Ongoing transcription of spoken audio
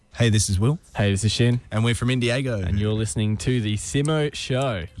Hey, this is Will. Hey, this is Shin. And we're from Indiego. And you're listening to The Simo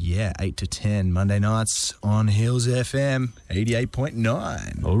Show. Yeah, 8 to 10, Monday nights on Hills FM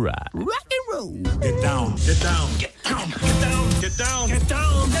 88.9. All right. Rock and roll. Get down, get down, get down, get down, get down, get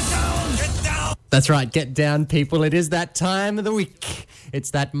down, get down, get down. That's right, get down, people. It is that time of the week.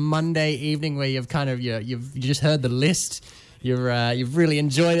 It's that Monday evening where you've kind of you've just heard the list. You've really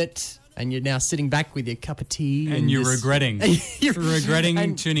enjoyed it, and you're now sitting back with your cup of tea, and you're regretting. You're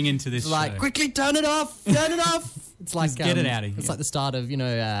regretting tuning into this show. Like, quickly turn it off, turn it off. It's like get it out of here. It's like the start of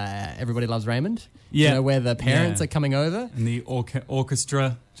Everybody Loves Raymond. Yeah, where the parents are coming over and the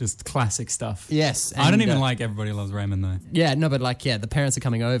orchestra, just classic stuff. Yes, I don't even like Everybody Loves Raymond though. Yeah, no, but the parents are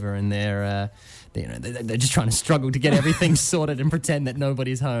coming over and they're just trying to struggle to get everything sorted and pretend that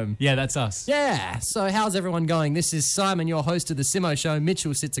nobody's home. Yeah, that's us. Yeah. So how's everyone going? This is Simon, your host of the Simo Show.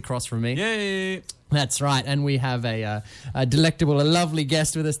 Mitchell sits across from me. Yay! That's right, and we have a delectable, a lovely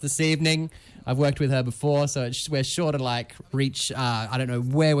guest with us this evening. I've worked with her before, so we're sure to reach. I don't know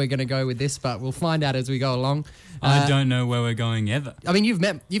where we're going to go with this, but we'll find out as we go along. I don't know where we're going ever. I mean, you've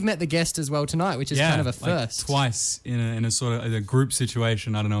met the guest as well tonight, which is kind of a first. Twice in a sort of a group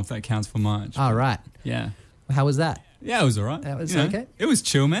situation. I don't know if that counts for much. Oh, right. Yeah. How was that? Yeah, it was all right. That was okay. It was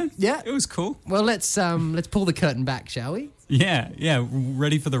chill, man. Yeah, it was cool. Well, let's pull the curtain back, shall we? Yeah.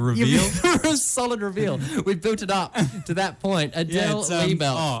 Ready for the reveal? A solid reveal. We've built it up to that point. Adele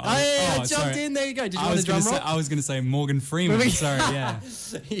Liebelt. I jumped in. There you go. Did you want a drum roll? I was going to say Morgan Freeman. Sorry, yeah.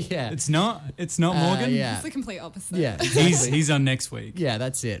 Yeah. It's not Morgan? Yeah. It's the complete opposite. Yeah. Exactly. He's on next week. Yeah,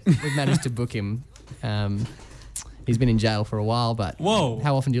 that's it. We've managed to book him. He's been in jail for a while, but whoa.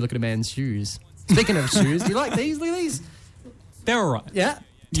 How often do you look at a man's shoes? Speaking of shoes, do you like these? Look at these. They're all right. Yeah.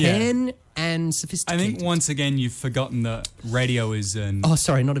 10 and sophisticated. I think once again you've forgotten that radio is an... Oh,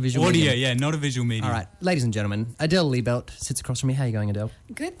 sorry, not a visual audio, medium. yeah, not a visual medium. All right, ladies and gentlemen, Adele Liebelt sits across from me. How are you going, Adele?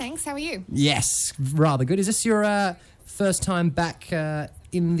 Good, thanks. How are you? Yes, rather good. Is this your first time back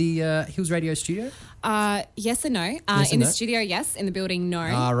in the Hills Radio studio? Yes and no. Yes in and the no? studio, yes. In the building, no.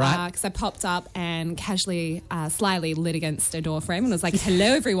 All right. Because I popped up and casually, slyly lit against a door frame and was like, hello,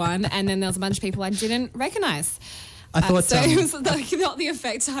 everyone. And then there was a bunch of people I didn't recognise. I thought so it was not the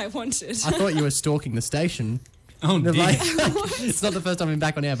effect I wanted. I thought you were stalking the station. Oh, dear. It's not the first time I've been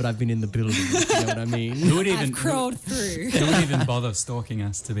back on air, but I've been in the building. You know what I mean? I've crawled through. Who would even bother stalking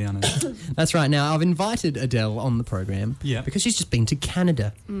us, to be honest? That's right. Now, I've invited Adele on the program because she's just been to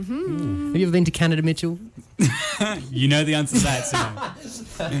Canada. Mm-hmm. Have you ever been to Canada, Mitchell? You know the answer to that,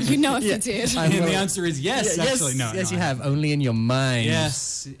 so. You know if you did. And the answer is yes, actually. No, Yes, you have. Only in your mind.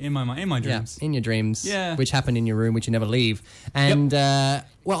 Yes, in my mind, in my dreams. Yeah, in your dreams. Yeah. Which happen in your room, which you never leave. And,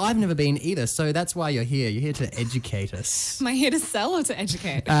 well, I've never been either, so that's why you're here. You're here to educate us. Am I here to sell or to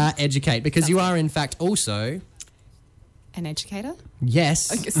educate? Educate, because you are, in fact, also... An educator?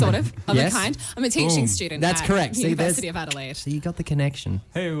 Yes. Okay, sort of. Of Yes. a kind. I'm a teaching student That's at correct. the University of Adelaide. So you got the connection.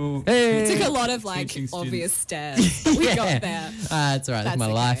 Hey. It took a lot of obvious stairs, but we got there. That's all right. That's my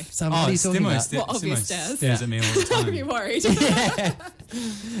life. So what are you talking about? What obvious stairs? Stares at me all the time. Don't be worried.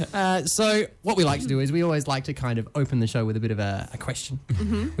 So what we like to do is we always like to kind of open the show with a bit of a question,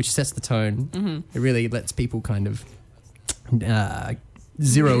 which sets the tone. It really lets people kind of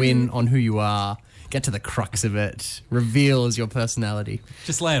zero in on who you are, get to the crux of it, reveals your personality.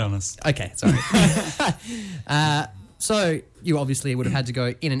 Just lay it on us. Okay, sorry. So you obviously would have had to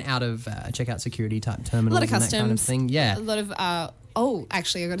go in and out of checkout security type terminals. A lot of and that kind of customs. thing. Yeah. A lot of...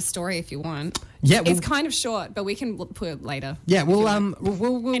 actually, I've got a story if you want. Yeah, well, it's kind of short, but we can put it later. Yeah, we'll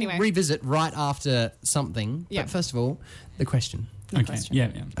Anyway. revisit right after something. Yeah. But first of all, the question. Okay. Yeah.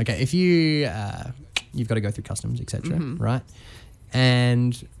 Okay, if you've got to go through customs, etc., right?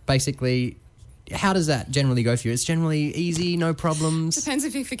 And basically, how does that generally go for you? It's generally easy, no problems. Depends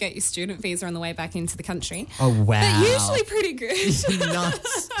if you forget your student visa on the way back into the country. Oh wow! But usually pretty good.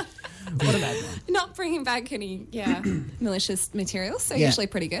 Nuts. What about that? Not bringing back any malicious materials, so Yeah. usually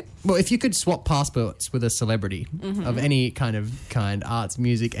pretty good. Well, if you could swap passports with a celebrity of any kind, arts,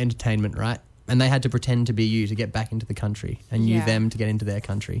 music, entertainment, right? And they had to pretend to be you to get back into the country, and you Yeah. them to get into their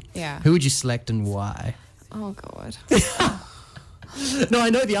country. Yeah. Who would you select and why? Oh God. No, I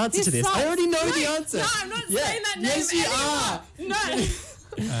know the answer to This this. I sucks. already know the Wait, answer. No, I'm not saying that name Yes, you anymore. are.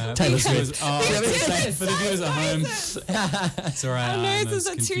 No. Taylor Swift. Swift. For the viewers at home, it's all right. Our I'm noses as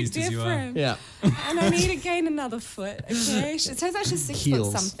are too confused as you are. different. Yeah. And I need to gain another foot. Okay. It turns out she's 6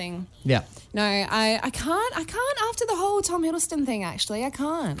 Heels. foot something. Yeah. No, I can't after the whole Tom Hiddleston thing, actually. I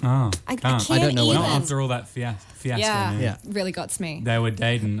can't. Oh, I can't. can't I don't know what even. Not after all that fiasco. Yeah, man. Yeah. really got to me. They were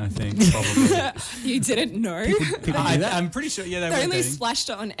dating, I think, probably. You didn't know? I'm pretty sure, yeah, they They were only dating. splashed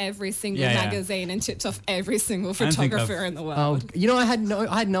it on every single Yeah, yeah. magazine and tipped off every single don't think photographer in the Oh, world. I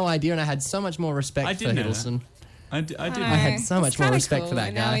I had no idea, and I had so much more respect I for didn't know that. Hiddleston. I did. I had so much more respect for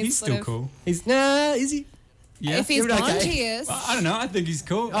that guy. He's still cool. Is he? Yeah. If he's Okay. blonde, he is. Well, I don't know. I think he's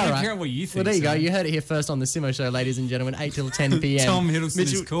cool. I All don't right. care what you think. Well, there you go. Sam. You heard it here first on the Simo Show, ladies and gentlemen. 8 till 10 p.m. Tom Hiddleston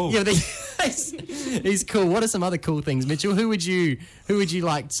is Mitchell- cool. Yeah, he's cool. What are some other cool things, Mitchell? Who would you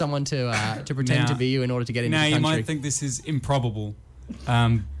like someone to pretend Now- to be you in order to get into Now the you country? might think this is improbable,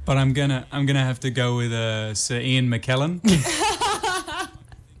 but I'm gonna have to go with Sir Ian McKellen,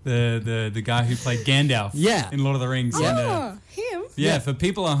 the guy who played Gandalf in Lord of the Rings. Yeah. And, Oh, him. yeah, for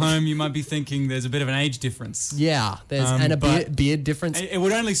people at home, you might be thinking there's a bit of an age difference. Yeah, there's and a but- beard difference. It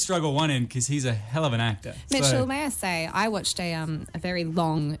would only struggle one end because he's a hell of an actor. Mitchell, So- may I say, I watched a very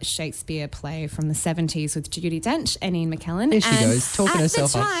long Shakespeare play from the 70s with Judi Dench and Ian McKellen. There she and goes, talking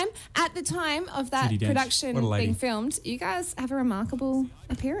herself up. At the time of that Judi Dench, production what a lady. being filmed, you guys have a remarkable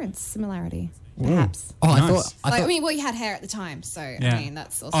appearance similarity, perhaps. Oh, Nice. I thought. Well, you had hair at the time, so Yeah. I mean,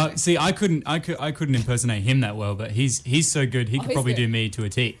 that's also. See, I couldn't impersonate him that well, but he's so good. He could he's probably good. do me to a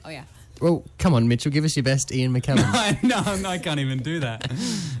T. Oh, yeah. Well, come on, Mitchell, give us your best Ian McKellen. No, I can't even do that.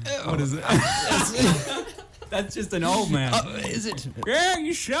 What is it? That's just an old man. Is it? Yeah,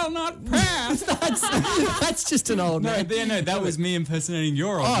 you shall not pass. That's just an old man. That was me impersonating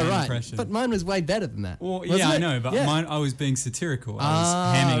your old Oh, man right. impression. But mine was way better than that. well, wasn't yeah, I it? know, but Yeah. mine, I was being satirical. I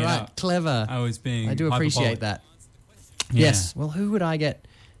was hamming right. it up. Clever. I was being. I do appreciate hyperbolic. that. Yeah. Yes. Well, who would I get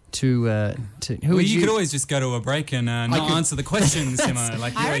to who Well, would you could always just go to a break and not could- answer the questions, Simo,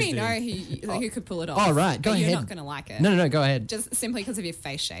 like you I always already do. know who could pull it off. Oh, right. Go but ahead. You're not going to like it. No, go ahead. Just simply because of your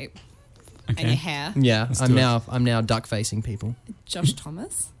face shape Okay. and your hair. Yeah, Let's I'm do it. now duck facing people. Josh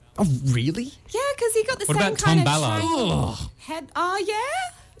Thomas. Oh, really? Yeah, because he got the What same about kind Tom of Ballard? triangle head. Oh,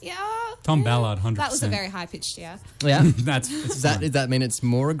 yeah. Tom yeah. Ballard, 100%. That was a very high pitched, yeah. Yeah. Does Does that mean it's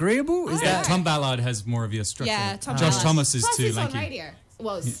more agreeable? Is I that don't know. Tom Ballard has more of your structure. Yeah, Tom Josh Ballard. Thomas is Plus, too he's lanky. on radio.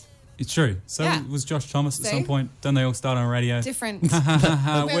 Was It's true. So Yeah. was Josh Thomas at See? some point. Don't they all start on radio? different.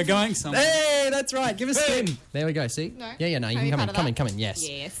 We're going somewhere. Hey, that's right. Give us Hey. spin. There we go. See? No. Yeah, no, you Can I can be part of come that? in. Yes.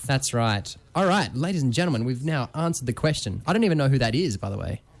 Yes. That's right. All right, ladies and gentlemen, we've now answered the question. I don't even know who that is, by the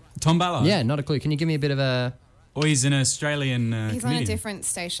way. Tom Ballard. Yeah, not a clue. Can you give me a bit of a... Or he's an Australian He's comedian. on a different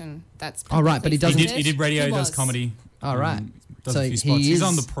station. That's Oh, right, but he publicly doesn't- He did radio, He does was. comedy. All right. Does So a few he spots. He's is-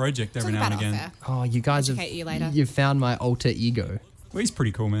 on The Project every Talk now and about it again. off air. Oh, you guys have... Educate you later. You've found my alter ego. Well, he's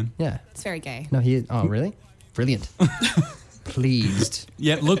pretty cool, man. Yeah. It's very gay. No, he is... Oh, really? Brilliant. Pleased.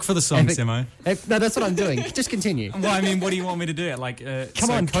 Yeah, look for the song, Epic. Simo. No, that's what I'm doing. Just continue. Well, I mean, what do you want me to do? Like, Come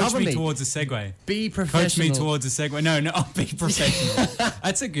so on, coach cover me me. towards a segue. Be Coach professional. me towards a segue. No, I'll be professional.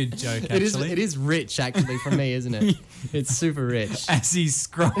 That's a good joke, actually. It is rich, actually, from me, isn't it? It's super rich. As he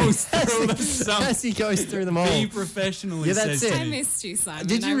scrolls through the song. As he goes through them all. Be professional, he Yeah, that's says it. to I me. missed you, Simon.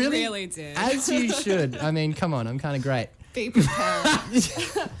 Did you really? I really did. As you should. I mean, come on, I'm kind of great. Be prepared.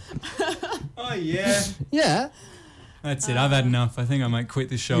 Oh, yeah. Yeah. That's it. I've had enough. I think I might quit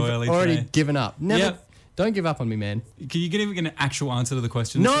this show You've early already today. given up. Never. Yep. Don't give up on me, man. Can you give me an actual answer to the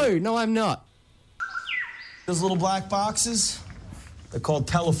question? No, I'm not. Those little black boxes, they're called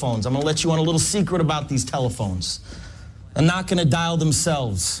telephones. I'm gonna let you on a little secret about these telephones. They're not gonna dial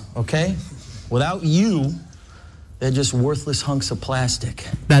themselves, okay? Without you, they're just worthless hunks of plastic.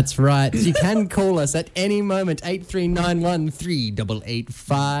 That's right. You can call us at any moment,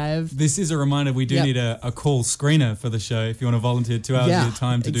 83913885. This is a reminder we do Yep. need a call screener for the show if you want to volunteer 2 hours Yeah, of your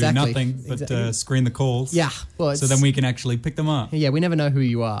time to exactly. do nothing but Exactly. screen the calls. Yeah. Well, So then we can actually pick them up. Yeah, we never know who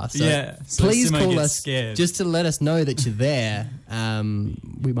you are. So Yeah, so please Simo call gets us scared. just to let us know that you're there.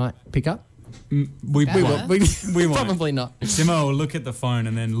 We might pick up. We Yeah. won't. We won't. probably not. Simo will look at the phone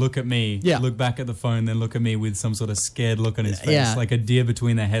and then look at me. Yeah. Look back at the phone, then look at me with some sort of scared look on his face, Yeah. like a deer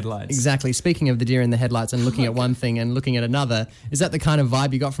between the headlights. Exactly. Speaking of the deer in the headlights and looking at one thing and looking at another, is that the kind of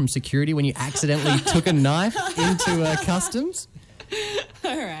vibe you got from security when you accidentally took a knife into customs?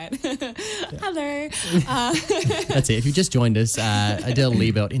 All right. Hello. That's it. If you just joined us, Adele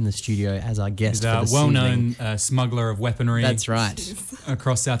Liebelt in the studio as our guest He's for a this well-known smuggler of weaponry That's right.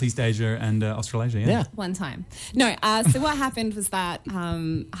 across Southeast Asia and Australasia. Yeah. Yeah. One time. No, so what happened was that,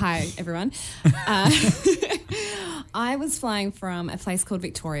 hi everyone. I was flying from a place called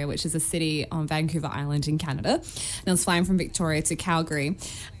Victoria, which is a city on Vancouver Island in Canada. And I was flying from Victoria to Calgary.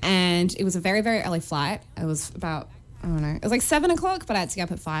 And it was a very, very early flight. It was about, I don't know, it was like 7 o'clock, but I had to get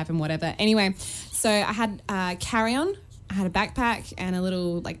up at 5 and whatever. Anyway, so I had carry-on. I had a backpack and a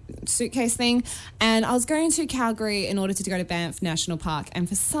little like suitcase thing, and I was going to Calgary in order to go to Banff National Park. And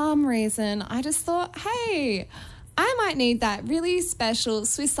for some reason, I just thought, hey, I might need that really special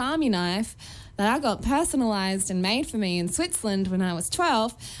Swiss Army knife that I got personalised and made for me in Switzerland when I was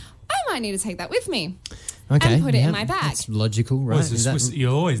 12. I might need to take that with me. Okay. and put it yeah, in my bag. That's logical, right? Well, it's a Is that- Swiss, you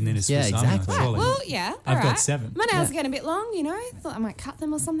always need a Swiss Yeah, Army knife, exactly. surely. Well, yeah. I've got alright. 7. My nails Yeah. are getting a bit long, you know. Thought I might cut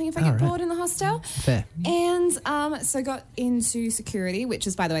them or something if I get Alright. bored in the hostel. Fair. And so got into security, which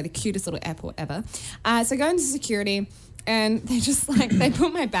is, by the way, the cutest little airport ever. So go into security, and they just like, they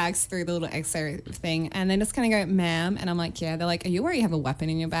put my bags through the little X-ray thing, and they just kind of go, ma'am. And I'm like, yeah. They're like, are you aware you have a weapon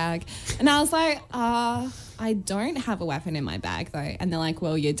in your bag? And I was like, I don't have a weapon in my bag, though. And they're like,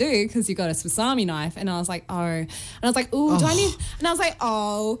 well, you do, because you got a Swiss Army knife. And I was like, oh. And I was like, ooh, do I need... And I was like,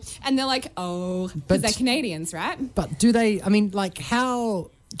 oh. And they're like, oh. But- Because they're Canadians, right? But do they, I mean, like, how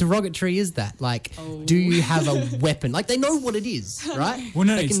derogatory is that? Like, do you have a weapon? Like, they know what it is, right? Well,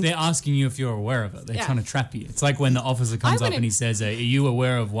 no, They can- they're asking you if you're aware of it. They're Yeah. trying to trap you. It's like when the officer comes up wouldn't- and he says, are you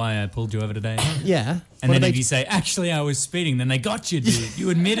aware of why I pulled you over today? Yeah. And What then do if they- you say, actually, I was speeding, then they got you, dude. You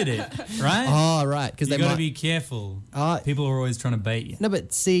admitted it, right? Oh, right. Because you they got to might... be careful. Uh, People are always trying to bait you. No,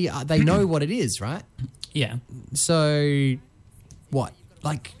 but see, they know what it is, right? Yeah. So, what?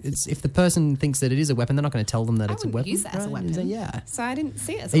 Like, it's, if the person thinks that it is a weapon, they're not going to tell them that I it's a wouldn't weapon. use it as a right? weapon. Is that- yeah. So I didn't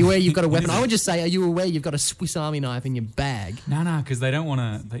see it as Are you a aware you've got a What weapon? is I it? would just say, are you aware you've got a Swiss Army knife in your bag? No, because they don't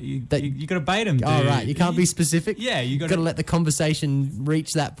want to. You got to bait them, dude. Oh, right. You can't be specific? Yeah, you got Got to let the conversation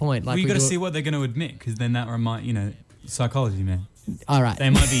reach that point. Like you we got to do- see what they're going to admit, because then that psychology, man. All right. They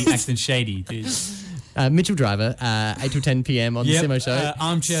might be acting shady, dude. Mitchell Driver, 8 to 10 p.m. on the Simo Show.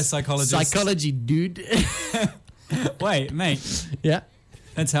 Armchair psychologist. Psychology, dude. Wait, mate. yeah.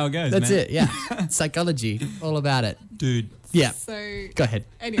 That's how it goes, That's man. it. Yeah. Psychology. All about it. Dude. Yeah. So Go ahead.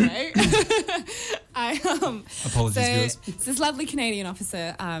 anyway, Apologies, so viewers. this lovely Canadian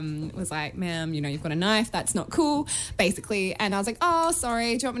officer was like, ma'am, you've got a knife, that's not cool, basically. And I was like, oh,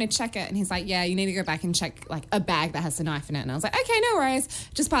 sorry, do you want me to check it? And he's like, yeah, you need to go back and check like a bag that has the knife in it. And I was like, okay, no worries,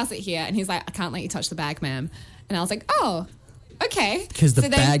 just pass it here. And he's like, I can't let you touch the bag, ma'am. And I was like, oh, okay. Because the So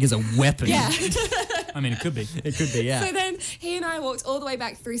then- bag is a weapon. Yeah. I mean, it could be. It could be, yeah. So then he and I walked all the way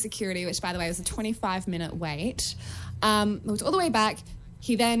back through security, which, by the way, was a 25-minute wait. Walked all the way back.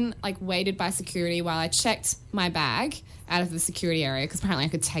 He then waited by security while I checked my bag out of the security area, because apparently I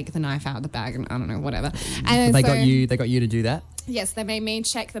could take the knife out of the bag and I don't know, whatever. And They so- got you to do that? Yes, they made me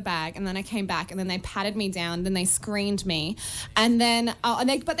check the bag, and then I came back, and then they patted me down, then they screened me, and then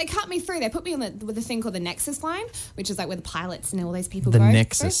but they cut me through. They put me on with a thing called the Nexus line, which is like where the pilots and all those people The go.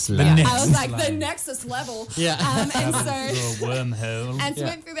 Nexus through. line. Yeah, I was like Nexus the line. Nexus level. Yeah. And so. Through a wormhole. And so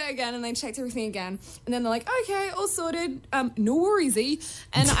went through there again, and they checked everything again, and then they're like, "Okay, all sorted. No worries, E."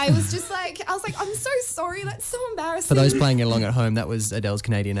 And I was just like, "I'm so sorry. That's so embarrassing." For those playing along at home, that was Adele's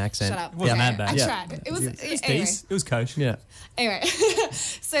Canadian accent. Shut up. Wasn't that bad. I Yeah. tried. It was. It was Anyway. decent. It was kosher. Yeah. Anyway,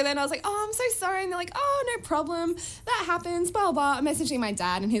 so then I was like, oh, I'm so sorry. And they're like, oh, no problem. That happens, blah, blah. I'm messaging my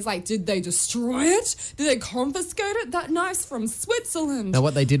dad, and he's like, did they destroy it? Did they confiscate it? That knife's from Switzerland. Now,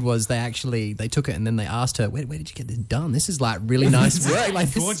 what they did was they took it and then they asked her, where did you get this done? This is like really nice work. Like,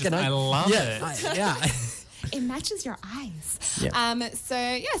 this is Gorgeous. gonna- I love it. Yeah. It matches your eyes. Yeah.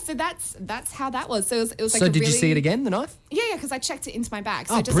 So that's how that was. So it was like So a did really, you see it again, the knife? Yeah, because I checked it into my bag.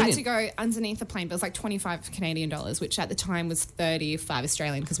 So Oh, I just brilliant. had to go underneath the plane. But it was like 25 Canadian dollars, which at the time was 35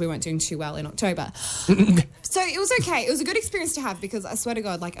 Australian, because we weren't doing too well in October. So it was okay. It was a good experience to have, because I swear to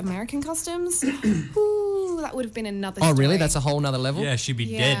God, American customs, ooh, that would have been another Oh, really? story. That's a whole nother level? Yeah, she'd be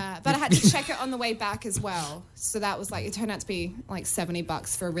Yeah, dead. but I had to check it on the way back as well. So that was it turned out to be like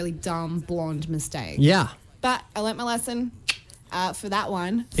 $70 for a really dumb blonde mistake. Yeah. But I learnt my lesson for that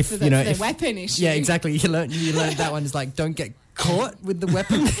one. If, for the, you know, for the if- weapon issue. Yeah, exactly. You learned that one is like, don't get caught with the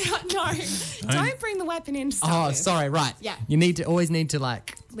weapon. No, don't bring the weapon in to start Oh, with. sorry, right. Yeah. You always need to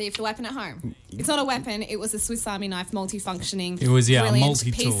Leave the weapon at home. It's not a weapon. It was a Swiss Army knife, multifunctioning. It was, yeah, a brilliant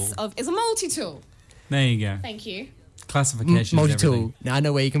multi-tool. piece of. It's a multi-tool. There you go. Thank you. Classification. multi-tool. Now, I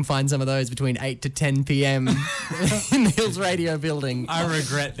know where you can find some of those between 8 to 10 p.m. in the Hills Radio building. I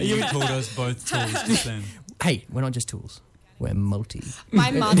regret that you called us both tools just then. Hey, we're not just tools. We're multi.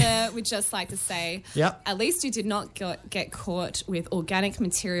 My mother would just like to say, Yep. at least you did not get caught with organic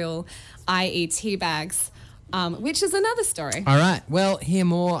material, i.e. tea bags, which is another story. All right. Well, hear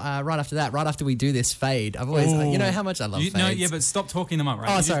more right after that, right after we do this fade. I've always, you know how much I love fades. No, yeah, but stop talking them up,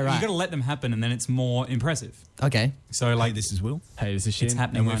 right? Oh, sorry, right. You got to let them happen, and then it's more impressive. Okay. So, Hey, this is Will. Hey, this is Shin. it's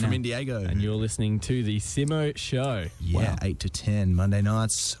happening And we're right from now. Indiego. And you're listening to the Simo Show. Yeah, 8 to 10, Monday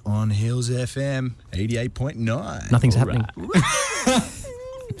nights on Hills FM, 88.9. Nothing's All happening.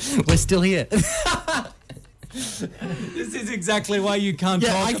 We're still here. This is exactly why you can't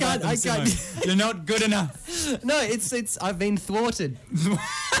Yeah, talk I about can't- them, I can't. Simo. You're not good enough. No, it's I've been thwarted.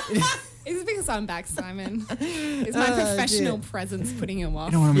 It's because I'm back, Simon. It's my professional presence putting you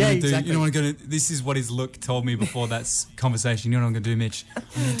off. You know what I'm Yeah, going to do? exactly. You know what I'm going to... This is what his look told me before that conversation. You know what I'm going to do, Mitch? I'm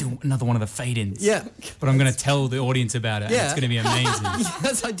going to do another one of the fade-ins. Yeah. But I'm going to tell the audience about it. And Yeah. it's going to be amazing.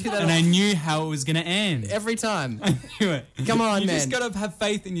 Yes, I do that And I knew how it was going to end. every time. Knew it. Come on, you man. just got to have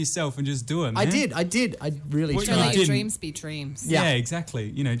faith in yourself and just do it, man. I did. I really What Don't you let tried. your didn't. dreams be dreams. Yeah. Yeah, exactly.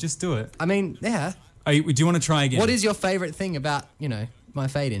 You know, just do it. I mean, yeah. Do you want to try again? What is your favourite thing about, my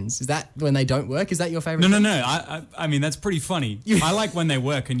fade-ins? Is that when they don't work? Is that your favourite No, thing? no, no. I mean, that's pretty funny. I like when they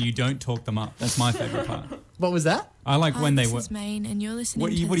work and you don't talk them up. That's my favourite part. What was that? I like when they this work. is Maine, and you're listening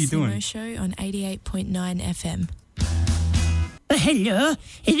What are you- to what are the you doing? Simo Show on 88.9 FM. Hello,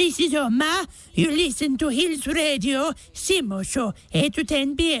 this is Omar. You listen to Hills Radio, Simo Show, 8 to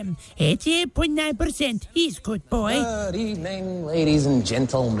 10 p.m. 88.9% East Coast boy. Good evening, ladies and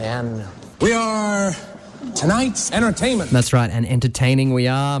gentlemen. We are tonight's entertainment. That's right, and entertaining we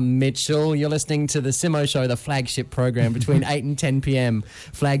are, Mitchell. You're listening to the Simo Show, the flagship program between 8 and 10 p.m.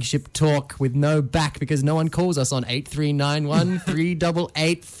 Flagship talk with no back because no one calls us on 8391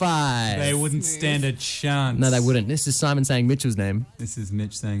 3885. They wouldn't stand a chance. No, they wouldn't. This is Simon saying Mitchell's name. This is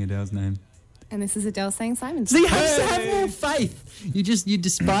Mitch saying Adele's name. And this is Adele saying Simon's. So you have to have more faith. You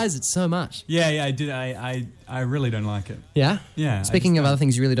despise it so much. Yeah, I did. I really don't like it. Yeah? Yeah. Speaking of other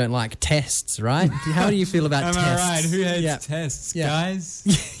things you really don't like, tests, right? How do you feel about Am tests? I right? Who hates Yeah. tests, Yeah.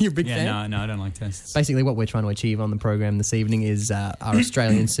 guys? You're a big fan? Yeah, no, I don't like tests. Basically, what we're trying to achieve on the program this evening is our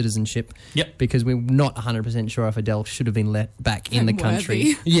Australian citizenship. Yep. Because we're not 100% sure if Adele should have been let back in the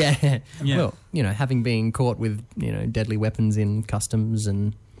country. Worthy. Yeah. Yeah. Well, having been caught with, deadly weapons in customs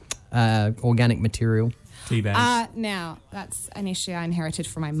and organic material. Teabags. Now, that's an issue I inherited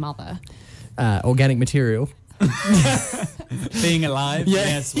from my mother. Organic material. Being alive.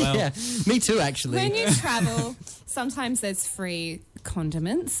 Yes, well. Yeah. Me too, actually. When you travel, sometimes there's free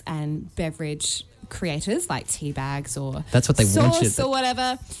condiments and beverage creators like tea bags or That's what they want you sauce to- or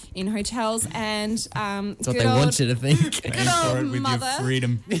whatever in hotels. And That's what they want you to think. good Paying for it old with mother. your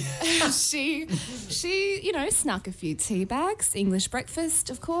freedom. she snuck a few tea bags, English breakfast,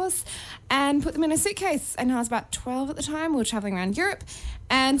 of course, and put them in a suitcase. And I was about 12 at the time. We were traveling around Europe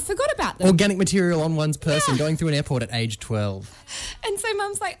and forgot about them. Organic material on one's person going through an airport at age 12. And so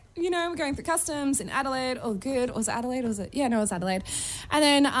Mum's like, we're going through customs in Adelaide. Oh, good. Or was it Adelaide? Or was it? Yeah, no, it was Adelaide. And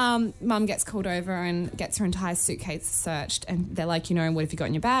then Mum gets called over and gets her entire suitcase searched. And they're like, what have you got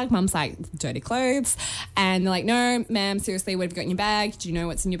in your bag? Mum's like, dirty clothes. And they're like, no, ma'am, seriously, what have you got in your bag? Do you know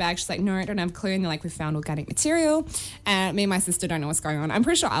what's in your bag? She's like, no, I don't have a clue. And they're like, we found organic material. And me and my sister don't know what's going on. I'm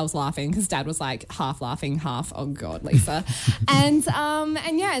pretty sure I was laughing because Dad was like half laughing, half, oh God, Lisa. and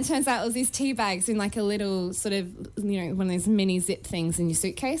yeah, it turns out it was these tea bags in like a little sort of, one of those mini zip things in your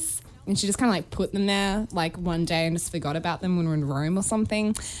suitcase. And she just kind of like put them there like one day and just forgot about them when we were in Rome or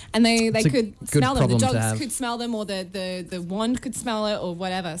something. And they It's a could good smell them. The problem to dogs have. could smell them or the wand could smell it or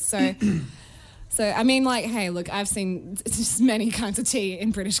whatever. So... So, I mean, like, hey, look, I've seen just many kinds of tea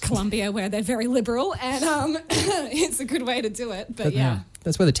in British Columbia where they're very liberal and it's a good way to do it. But yeah.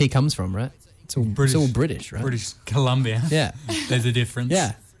 That's where the tea comes from, right? It's all British, right? British Columbia. Yeah. There's a difference.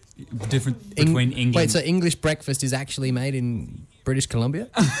 Yeah. Different between England. Wait, so English breakfast is actually made in British Columbia?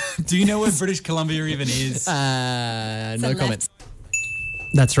 Do you know where British Columbia even is? No left. comment.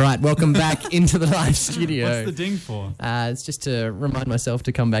 That's right. Welcome back into the live studio. What's the ding for? It's just to remind myself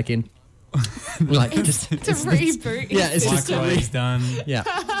to come back in. Like just To reboot. yeah, it's just Microwave's done. yeah.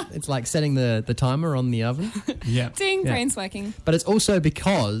 It's like setting the timer on the oven. Yeah. Ding, Yeah. brain's working. But it's also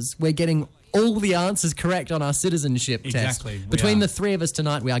because we're getting all the answers correct on our citizenship Exactly, test. we Between are. the three of us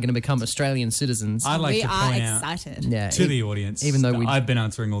tonight, we are going to become Australian citizens. I'd like We to are point out excited. yeah, to the audience, even though that we- I've been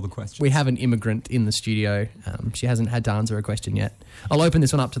answering all the questions. we have an immigrant in the studio. She hasn't had to answer a question yet. I'll open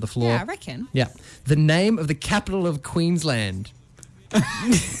this one up to the floor. Yeah, I reckon. Yeah. The name of the capital of Queensland. I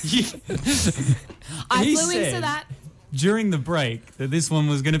He flew into said- that. during the break that this one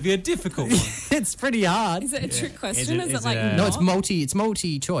was going to be a difficult one. It's pretty hard. Is it a trick question? Is Is it it like a- No, it's not?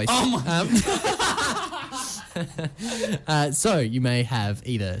 multi-choice. So you may have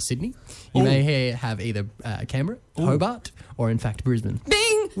either Sydney, you may have either Canberra, Hobart, or in fact Brisbane.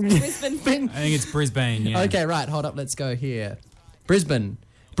 Bing! Brisbane. Bing. I think it's Brisbane. Yeah. Okay, right. Hold up. Let's go here. Brisbane.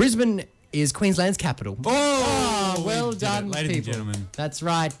 Brisbane is Queensland's capital. Oh, well we did done, it, ladies people. and gentlemen. That's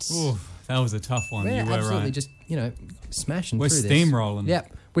right. Ooh, that was a tough one. We're You were absolutely right. just smashing. We're through steamrolling. This.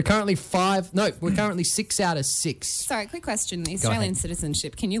 Yep. We're currently 6 out of 6. Sorry, quick question. The Go Australian ahead.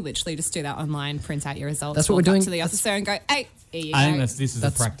 citizenship, can you literally just do that online, print out your results, That's what walk we're up doing. to the officer and go, hey, here you I go. think this is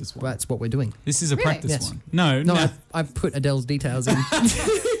a practice one. That's what we're doing. This is a Really? practice Yes. one. No, No, I've put Adele's details in.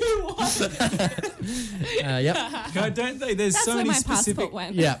 Yep. God, don't they? There's That's so where many my specific. passport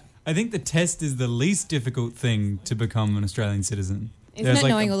went. Yeah. I think the test is the least difficult thing to become an Australian citizen. Isn't it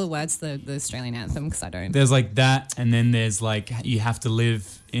knowing all the words to the Australian anthem? Because I don't. There's like that, and then there's like you have to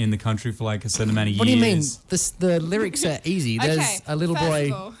live in the country for like a certain amount of years. What do you mean? The lyrics are easy. There's a little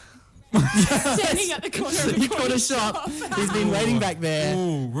boy standing at the corner of the corner shop. He's been waiting back there.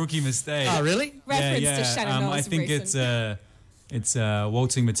 Ooh, rookie mistake. Oh, really? Reference to Shannon Knowles. I think it's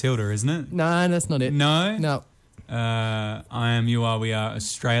Waltzing Matilda, isn't it? No, that's not it. No. I am, you are, we are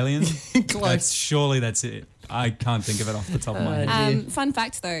Australian. Close. Surely that's it. I can't think of it off the top of my head. Fun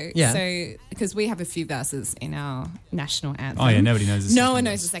fact though, so because we have a few verses in our national anthem. Oh yeah, nobody knows the second No one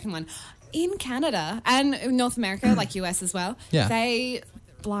knows the second one. In Canada and North America, like US as well,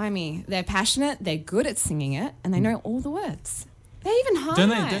 blimey, they're passionate, they're good at singing it, and they know all the words. They even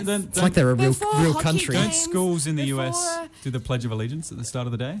harmonise. It's like they're a real country. Don't schools in the US do the Pledge of Allegiance at the start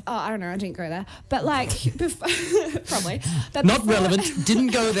of the day? Oh, I don't know. I didn't go there. But like, probably. But not relevant. Didn't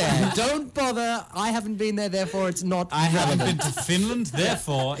go there. Don't bother. I haven't been there, therefore it's not relevant. I haven't been to Finland,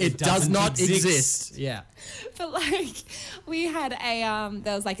 therefore it does not exist. Yeah. But like, we had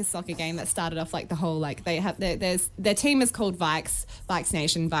there was like a soccer game that started off like the whole, like they have, their team is called Vikes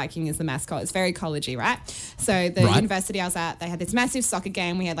Nation. Viking is the mascot. It's very collegey, right? So the university I was at, they had this massive soccer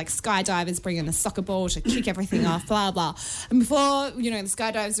game. We had like skydivers bring in the soccer ball to kick everything off, blah, blah. And before, the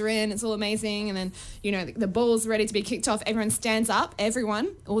skydives are in, it's all amazing. And then, the ball's ready to be kicked off. Everyone stands up.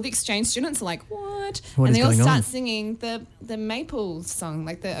 All the exchange students are like, what? And they all start singing the Maple song,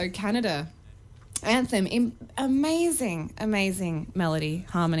 like the O Canada anthem. Amazing melody,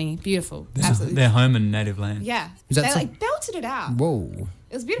 harmony, beautiful. Absolutely. Their home and native land. Yeah. They belted it out. Whoa.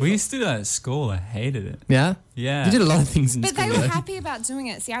 It was beautiful. We used to do that at school. I hated it. Yeah? Yeah. You did a lot of things in but school. But they were happy about doing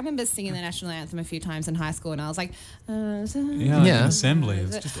it. See, I remember singing the national anthem a few times in high school, and I was like, in assembly. It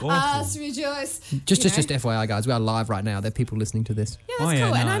was just awful. Us rejoice. Just FYI, guys, we are live right now. There are people listening to this. Yeah, that's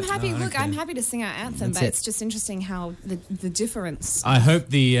cool. And I'm happy. I'm happy to sing our anthem, but it's just interesting how the difference. I hope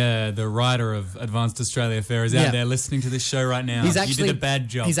the writer of Advanced Australia Fair is out there listening to this show right now. You did a bad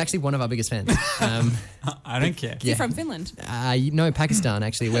job. He's actually one of our biggest fans. I don't care. Is he from Finland? No, Pakistan,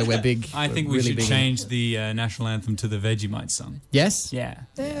 actually, where we're big. I think we should change the national anthem to the Vegemite song. Yes? Yeah.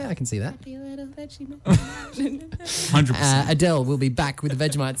 Yeah, I can see that. Happy little Vegemite. 100%. Adele will be back with the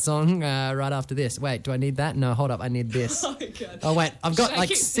Vegemite song right after this. Wait, do I need that? No, hold up. I need this. Oh, God. Oh, wait. I've got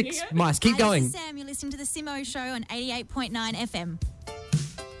like 6 mice. Keep going. This is Sam. You're listening to The Simo Show on 88.9 FM.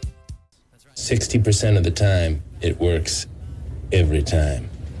 60% of the time, it works every time.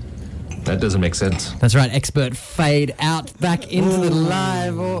 That doesn't make sense. That's right. Expert fade out back into the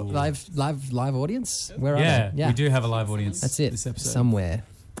live audience. Where are they? Yeah, we do have a live audience. That's it. This episode. Somewhere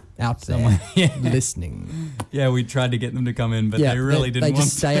out there listening. Yeah, we tried to get them to come in, but they really didn't want to. They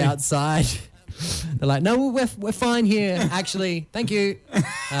just stay outside. They're like, no, we're fine here, actually. Thank you.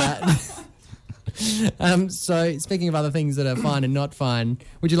 So, speaking of other things that are fine and not fine,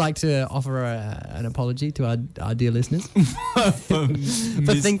 would you like to offer an apology to our dear listeners for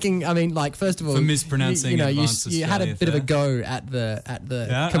thinking? I mean, like, first of all, for mispronouncing. You had a bit of a go at the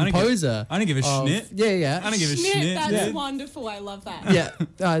composer. I don't give a schnit. Yeah. I don't give a schnit. That's wonderful. I love that. Yeah,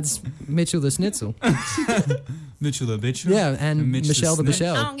 it's Mitchell the Schnitzel. Mitchell the Bitch. Yeah, and Michelle the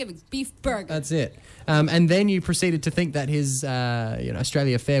Michelle. I don't give a beef burger. That's it. And then you proceeded to think that his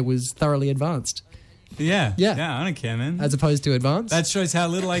Australia Fair was thoroughly advanced. Yeah, I don't care, man. As opposed to advanced? That shows how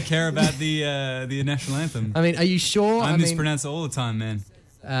little I care about the national anthem. I mean, are you sure? I mispronounce it all the time,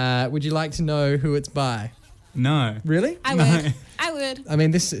 man. Would you like to know who it's by? No. Really? I would. I mean,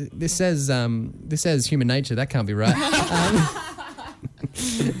 this says Human Nature. That can't be right.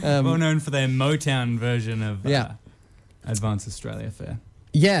 Well known for their Motown version of Advanced Australia Fair.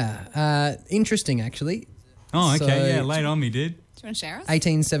 Yeah, interesting actually. Oh, okay, lay it on me, dude. Do you want to share us?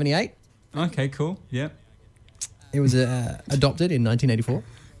 1878. Okay, cool. Yep. It was adopted in 1984.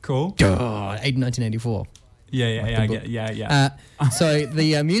 Cool. God, 1984. Yeah. So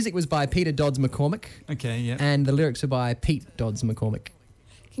the music was by Peter Dodds McCormick. Okay, yeah. And the lyrics are by Pete Dodds McCormick.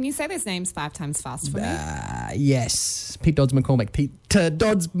 Can you say those names 5 times fast for me? Yes. Pete Dodds McCormick. Peter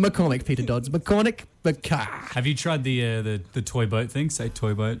Dodds McCormick. Peter Dodds McCormick. Have you tried the toy boat thing? Say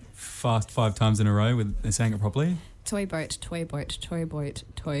toy boat fast 5 times in a row with saying it properly? Toy boat, toy boat, toy boat,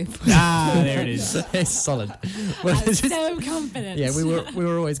 toy boat. There it is. It's solid. I'm so confident. Yeah, we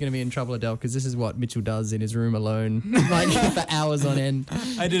were always going to be in trouble, Adele, because this is what Mitchell does in his room alone, like for hours on end.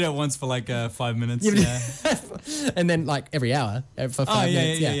 I did it once for like 5 minutes. And then like every hour for 5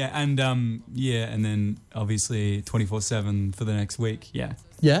 minutes. Yeah. And and then obviously 24/7 for the next week. Yeah.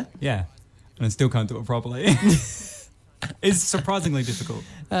 Yeah. Yeah. And I still can't do it properly. It's surprisingly difficult.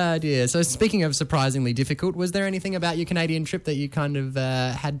 Dear. So speaking of surprisingly difficult, was there anything about your Canadian trip that you kind of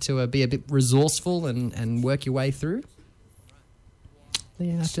had to be a bit resourceful and work your way through?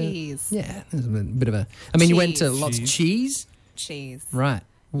 Cheese. Yeah, there's a bit of a... I mean, you went to lots of cheese? Cheese. Right.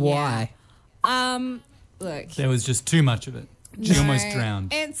 Why? Look. There was just too much of it. She almost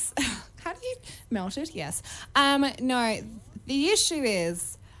drowned. It's... How do you melt it? Yes. No, the issue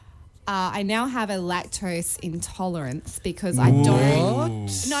is... I now have a lactose intolerance because I don't...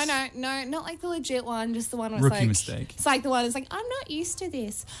 No, not like the legit one, just the one where it's Rookie mistake. It's like the one that's like, I'm not used to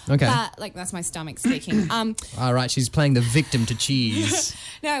this. Okay. But, like, that's my stomach speaking. All right, she's playing the victim to cheese.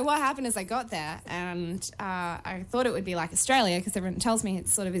 No, what happened is I got there and I thought it would be like Australia because everyone tells me it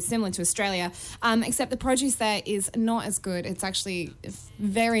sort of is similar to Australia, except the produce there is not as good. It's actually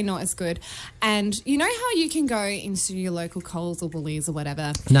very not as good. And you know how you can go into your local Coles or Woolies or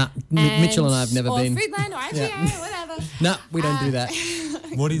whatever? Nah, Mitchell and I have never been. Or Foodland or IGA, whatever. No, we don't do that.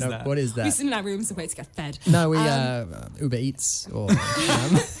 What is that? What is We that? sit in our rooms and wait to get fed. No, we Uber Eats or...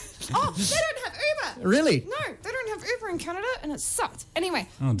 Oh, they don't have Uber. Really? No, they don't have Uber in Canada, and it sucked. Anyway,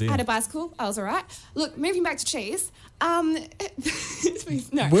 Oh, dear. I had a bicycle. I was all right. Look, moving back to cheese. No.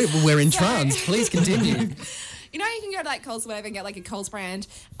 We're entranced. Please continue. You know, you can go to like Coles or whatever and get like a Coles brand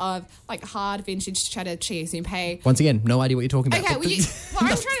of like hard vintage cheddar cheese. And you pay. Once again, no idea what you're talking about. Okay, well, I'm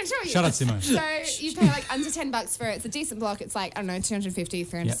trying to tell you. Shut up, Simo. So you pay like under $10 for it. It's a decent block. It's like, I don't know, 250,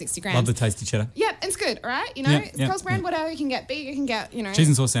 360 grams. Love the tasty cheddar. Yep, it's good, all right? You know, it's Coles brand, whatever. You can get big, you can get, you know. Cheese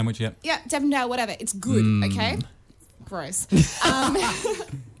and sauce sandwich, yep. Yeah, Devondale, whatever. It's good, okay? Gross.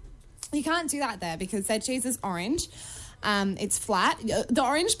 You can't do that there because their cheese is orange. It's flat. The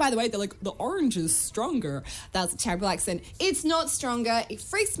orange, by the way, they're like, the orange is stronger. That was a terrible accent. It's not stronger. It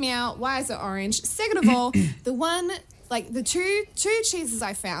freaks me out. Why is it orange? Second of all, the two cheeses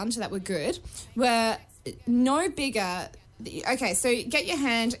I found that were good were no bigger. Okay, so get your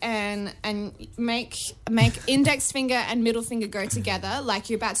hand and make index finger and middle finger go together like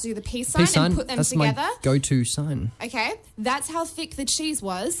you're about to do the peace sign and put them that's together. My go-to sign. Okay, that's how thick the cheese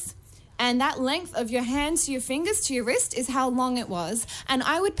was. And that length of your hand to your fingers to your wrist is how long it was. And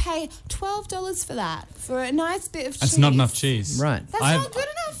I would pay $12 for that, for a nice bit of cheese. That's not enough cheese. Right. That's not good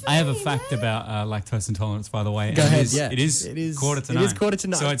enough for I have me, a fact man. about lactose intolerance, by the way. Go ahead, yeah. It is quarter to 9. It is quarter to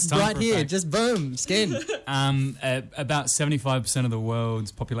 9. So it's time right for a here, fact. just boom, skin. About 75% of the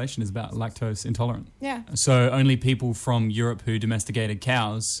world's population is about lactose intolerant. Yeah. So only people from Europe who domesticated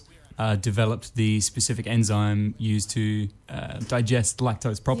cows developed the specific enzyme used to digest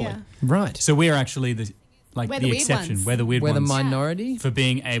lactose properly. Yeah. Right. So we are actually the We're the the weird exception. ones. We're the weird We're the ones minority. for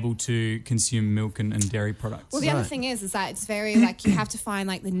being able to consume milk and dairy products. Well, the other thing is that it's very, like, you have to find,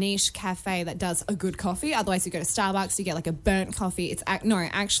 like, the niche cafe that does a good coffee. Otherwise, you go to Starbucks, you get, like, a burnt coffee. It's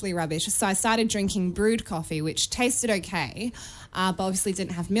actually rubbish. So I started drinking brewed coffee, which tasted okay, but obviously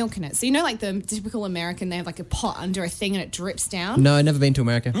didn't have milk in it. So, you know, like, the typical American, they have, like, a pot under a thing and it drips down? No, I've never been to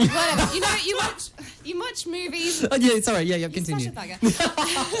America. Whatever. You know, you watch movies. Oh, yeah, it's all right. Yeah, continue. Such a thugger.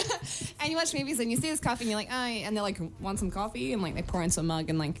 And you watch movies and you see this coffee and you're like, oh, and they're like, want some coffee? And like they pour into a mug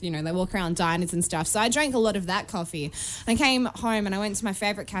and like, you know, they walk around diners and stuff. So I drank a lot of that coffee. I came home and I went to my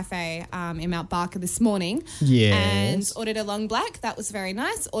favourite cafe in Mount Barker this morning. Yes. And ordered a long black. That was very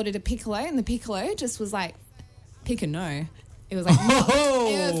nice. Ordered a piccolo and the piccolo just was like, pick a no. It was like,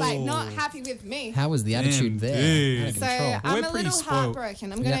 it was like not happy with me. How was the attitude there? dude. Out of So control. I'm We're a pretty little spoiled.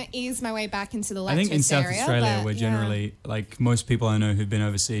 heartbroken. I'm going to ease my way back into the lactose I think in South area, Australia, but, we're generally, like most people I know who've been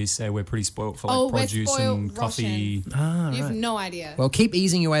overseas say we're pretty spoilt for like Oh, we're produce spoiled and coffee. Ah, You have right. no idea. Well, keep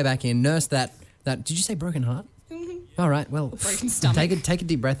easing your way back in. Nurse that. Did you say broken heart? All right. Well, Broken stomach. take a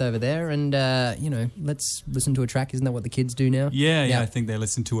deep breath over there, and let's listen to a track. Isn't that what the kids do now? Yeah, I think they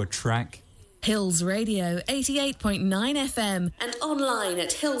listen to a track. Hills Radio 88.9 FM and online at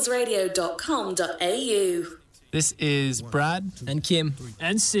hillsradio.com.au. This is Brad and Kim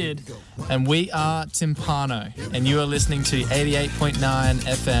and Sid, and we are Timpano, and you are listening to 88.9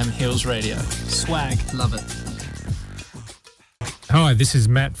 FM Hills Radio. Swag. Love it. Hi, this is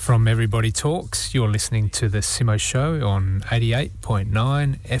Matt from Everybody Talks. You're listening to The Simo Show on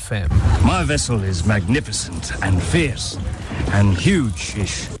 88.9 FM. My vessel is magnificent and fierce and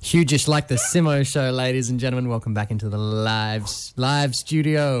huge-ish. Huge-ish like The Simo Show, ladies and gentlemen. Welcome back into the live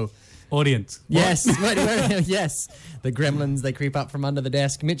studio. Audience. Yes, yes. The gremlins, they creep up from under the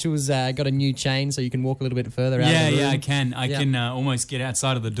desk. Mitchell's got a new chain so you can walk a little bit further out of the room. Yeah, I can. I can almost get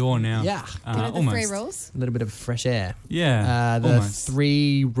outside of the door now. Yeah. The almost. 3 rules A little bit of fresh air. Yeah, the almost.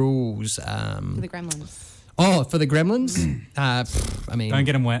 3 rules. for the gremlins. Oh, for the gremlins? I mean... Don't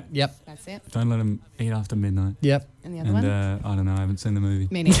get them wet. Yep. That's it. Don't let them eat after midnight. Yep. And the other one? I don't know. I haven't seen the movie.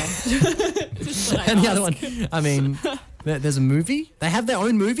 Me neither. Just what I And the ask. other one, I mean, There's a movie? They have their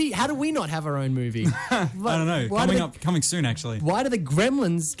own movie? How do we not have our own movie? I don't know. Coming soon, actually. Why do the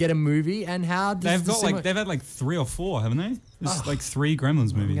Gremlins get a movie, and how does they've had like 3 or 4, haven't they? There's like 3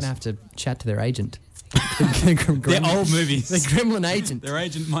 Gremlins movies. I'm gonna have to chat to their agent. They're old movies. The Gremlin agent. Their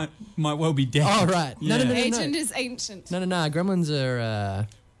agent might well be dead. Oh right. No. Agent is ancient. No. Gremlins are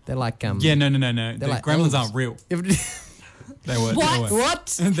they're like Yeah, no. The like Gremlins elves. aren't real. They were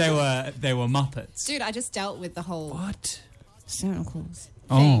What? They were Muppets. Dude, I just dealt with the whole Santa Claus.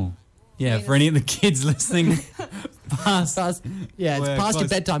 Oh. Yeah, for any of the kids listening, past. Yeah, it's We're past your close.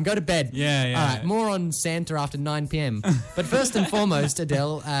 bedtime. Go to bed. Yeah. All right, more on Santa after 9 p.m. But first and foremost,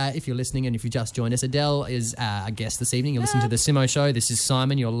 Adele, if you're listening and if you just joined us, Adele is a guest this evening. You're listening to The Simo Show. This is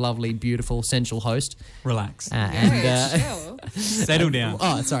Simon, your lovely, beautiful, sensual host. Relax. Settle down.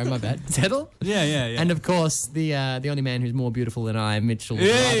 Oh, sorry, my bad. Settle? Yeah. And of course, the only man who's more beautiful than I, Mitchell, who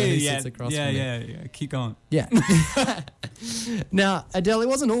sits across from me. Yeah. Keep going. Yeah. Now, Adele, it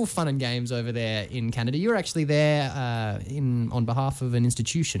wasn't all fun and games over there in Canada. You were actually there on behalf of an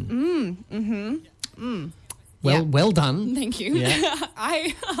institution. Well done. Thank you. Yeah.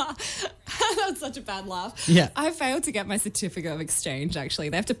 That's such a bad laugh. Yeah. I failed to get my certificate of exchange, actually.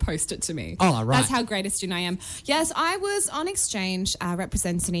 They have to post it to me. Oh, right. That's how great a student I am. Yes, I was on exchange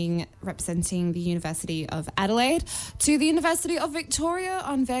representing the University of Adelaide to the University of Victoria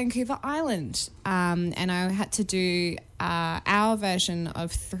on Vancouver Island. And I had to do our version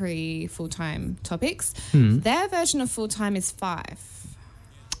of 3 full-time topics. Their version of full-time is 5.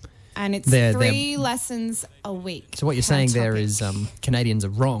 And it's 3 lessons a week. So what you're saying there is Canadians are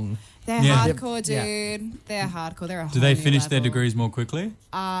wrong. They're hardcore, dude. They're hardcore. They're a whole Do they new finish their level. degrees more quickly?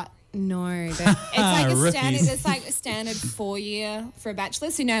 No. It's like a Rookies. standard. It's like a standard 4-year for a bachelor.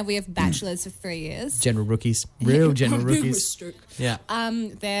 So now we have bachelors for 3 years. General rookies. Real general Real rookies. stroke. Yeah.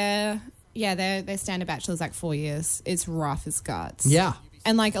 Their standard bachelor's like 4 years. It's rough as guts. Yeah.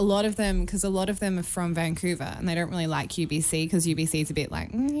 And like a lot of them are from Vancouver and they don't really like UBC because UBC is a bit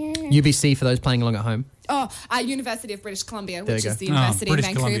like... UBC, for those playing along at home. University of British Columbia, There which you is go. the University of British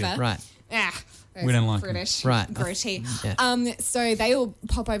Vancouver. Columbia. Right. We don't like them. British. Right. Gritty. Yeah. So they all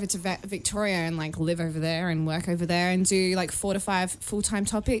pop over to Victoria and like live over there and work over there and do like 4 to 5 full-time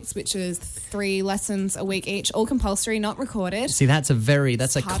topics, which is 3 lessons a week each, all compulsory, not recorded. See, that's a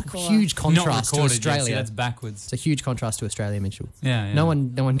hardcore. huge Not contrast to recorded, Australia. see, that's backwards. It's a huge contrast to Australia, Mitchell. Yeah. No one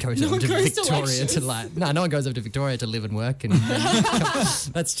goes over to goes to Victoria lectures. no one goes over to Victoria to live and work, and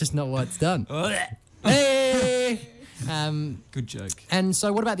that's just not what's done. Hey. Good joke. And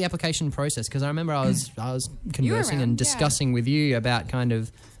so, what about the application process? Because I remember I was conversing around, and yeah. discussing with you about kind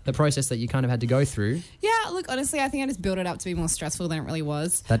of the process that you kind of had to go through. Yeah, look, honestly, I think I just built it up to be more stressful than it really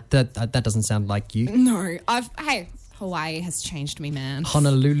was. That doesn't sound like you. No, Hawaii has changed me, man.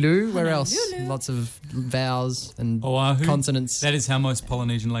 Honolulu. Where else? Honolulu. Lots of vowels and Oahu. consonants. That is how most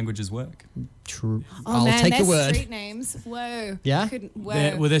Polynesian languages work. True. Oh, I'll man, take their your word. street names. Whoa. Yeah?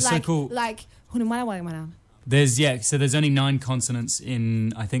 Whoa. They're so cool. Like, So there's only 9 consonants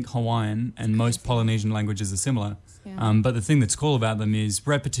in, I think, Hawaiian, and most Polynesian languages are similar. Yeah. But the thing that's cool about them is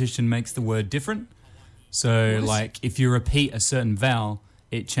repetition makes the word different. So, like, if you repeat a certain vowel,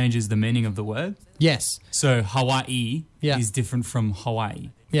 it changes the meaning of the word. Yes. So Hawaii Yeah. is different from Hawaii.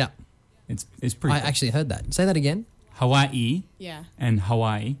 Yeah. It's pretty I cool. actually heard that. Say that again. Hawaii Yeah. and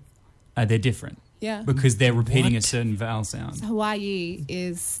Hawaii, they're different. Yeah. Because they're repeating a What? certain vowel sound. Hawaii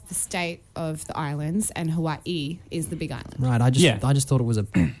is the state of the islands, and Hawaii is the big island. Right. I just thought it was a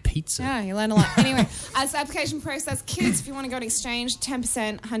pizza. Yeah, you learn a lot. Anyway, as the application process, kids, if you want to go to exchange,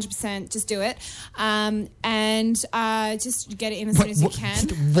 10%, 100%, just do it. And just get it in as soon as you can.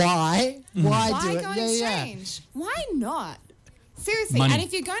 Why? Why do it? go on Yeah, yeah. exchange? Why not? Seriously. Money. And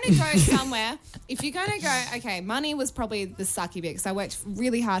if you're going to go somewhere, okay, money was probably the sucky bit because I worked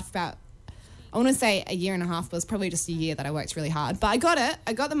really hard for about, I want to say a year and a half, but it was probably just a year that I worked really hard. But I got it.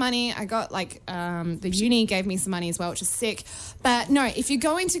 I got the money. I got the uni gave me some money as well, which is sick. But no, if you're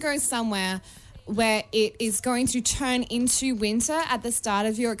going to go somewhere where it is going to turn into winter at the start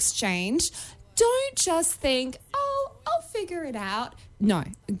of your exchange, don't just think, oh, I'll figure it out. No,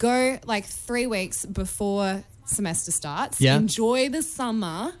 go like 3 weeks before semester starts. Yeah. Enjoy the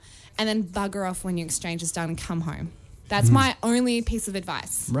summer and then bugger off when your exchange is done and come home. That's my only piece of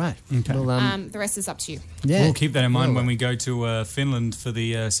advice. Right. Okay. Well, The rest is up to you. yeah. We'll keep that in mind when we go to Finland for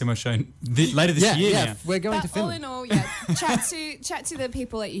the Simo show later this year. Yeah. Now. We're going But to Finland. all in all, yeah, chat to the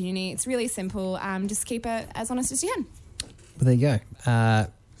people at your uni. It's really simple. Just keep it as honest as you can. Well, there you go.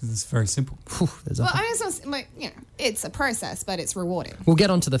 It's very simple. Well, I mean, it's not, it's a process, but it's rewarding. We'll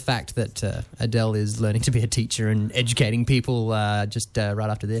get on to the fact that Adele is learning to be a teacher and educating people just right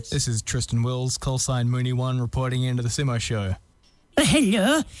after this. This is Tristan Wills, callsign Mooney1, reporting into the Simo Show.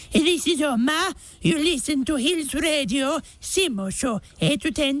 Hello, this is Omar. You listen to Hills Radio, Simo Show, 8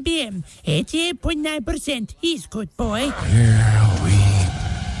 to 10 p.m. 88.9% is good, boy. Here we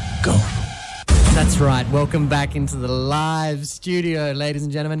go. That's right. Welcome back into the live studio, ladies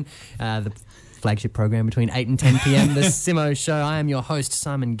and gentlemen. The flagship program between 8 and 10 p.m, the Simo Show. I am your host,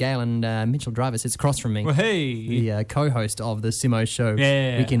 Simon Gale, and Mitchell Driver sits across from me. Well, hey. The co-host of the Simo Show.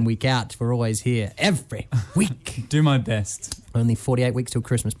 Yeah. Week in, week out. We're always here every week. Do my best. Only 48 weeks till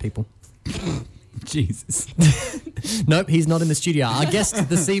Christmas, people. Jesus. Nope, he's not in the studio. Our guest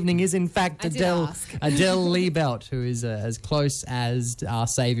this evening is, in fact, Adele Liebelt, who is as close as our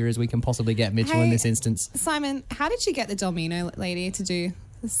saviour as we can possibly get, Mitchell, in this instance. Simon, how did you get the Domino lady to do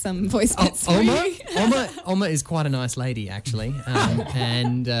some voice bits for Oma? you? Oma is quite a nice lady, actually.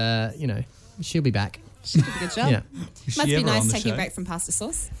 And, she'll be back. She did a good job. Yeah. Must be nice taking a break from pasta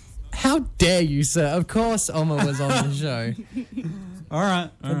sauce. How dare you, sir? Of course Oma was on the show. All right.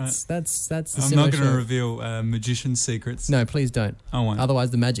 That's the I'm not going to reveal magician secrets. No, please don't. I won't.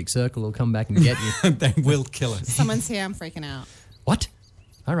 Otherwise, the magic circle will come back and get you. They will kill us. Someone's here. I'm freaking out. What?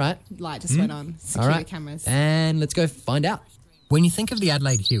 All right. Light just went on. Security cameras. And let's go find out. When you think of the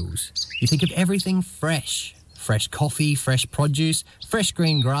Adelaide Hills, you think of everything fresh. Fresh coffee, fresh produce, fresh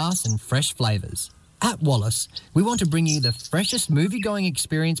green grass and fresh flavours. At Wallace, we want to bring you the freshest movie-going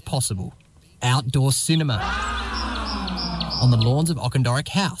experience possible. Outdoor cinema. On the lawns of Ockendorrick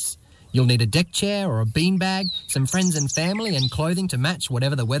House. You'll need a deck chair or a beanbag, some friends and family and clothing to match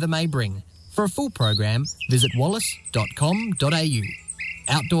whatever the weather may bring. For a full program, visit wallace.com.au.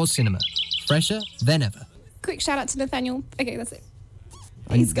 Outdoor cinema. Fresher than ever. Quick shout out to Nathaniel. Okay, that's it.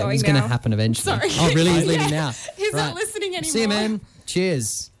 He's going now. It's going to happen eventually. Sorry. Oh, really? He's leaving now. He's not listening anymore. See you, man.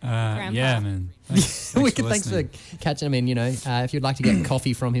 Cheers. Yeah, man. Thanks Thanks for catching him in. If you'd like to get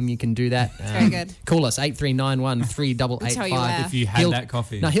coffee from him, you can do that. Very good. Call us, 8391 3885. If you had that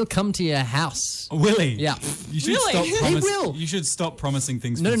coffee. No, he'll come to your house. Oh, will he? Yeah. You should stop He will. You should stop promising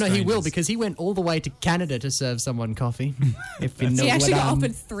things. No, from he will, strangers. because he went all the way to Canada to serve someone coffee. If you know He actually what, got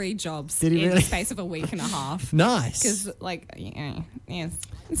offered 3 jobs Did he in really? the space of a week and a half. Nice. Because, yes,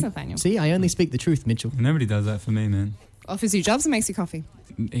 it's Nathaniel. See, I only speak the truth, Mitchell. Nobody does that for me, man. Offers you jobs and makes you coffee.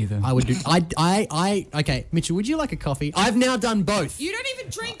 Either. I would do. Okay, Mitchell, would you like a coffee? I've now done both. You don't even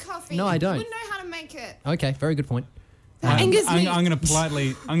drink coffee. No, I don't. You wouldn't know how to make it. Okay, very good point. I'm going to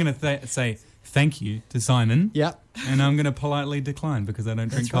politely. I'm going to say thank you to Simon. Yep. And I'm going to politely decline because I don't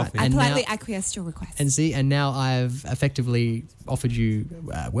drink coffee. I politely acquiesced your request. And now I've effectively offered you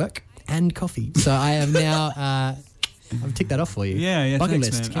work and coffee. So I have now. I've ticked that off for you. Yeah, Bucket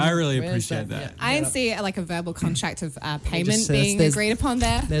thanks, list. man. I really appreciate that. Yeah. I didn't see a verbal contract of payment Just, being agreed upon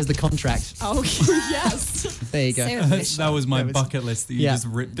there. There's the contract. Oh, yes. There you go. That was my bucket list that you just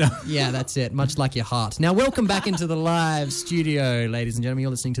ripped down. Yeah, that's it. Much like your heart. Now, welcome back into the live studio, ladies and gentlemen.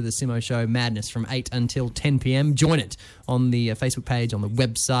 You're listening to the Simo Show Madness from 8 until 10 p.m. Join it on the Facebook page, on the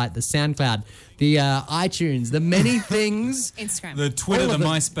website, the SoundCloud, the iTunes, the many things. Instagram. The Twitter, the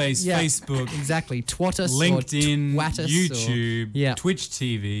MySpace, Facebook. Exactly. Twat us. LinkedIn, or twat us YouTube, Twitch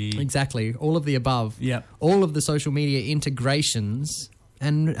TV. Exactly. All of the above. Yep. All of the social media integrations.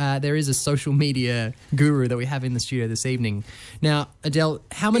 And there is a social media guru that we have in the studio this evening. Now, Adele,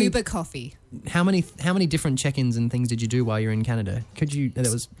 how many Uber coffee? How many different check-ins and things did you do while you were in Canada? Could you?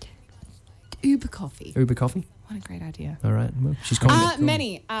 That was Uber coffee. Uber coffee. What a great idea. All right. Well, she's calling it.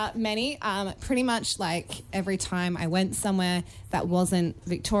 Many. Pretty much like every time I went somewhere that wasn't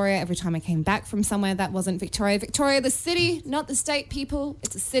Victoria, every time I came back from somewhere that wasn't Victoria. Victoria, the city, not the state, people.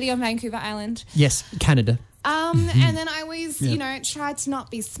 It's a city on Vancouver Island. Yes, Canada. And then I always, tried to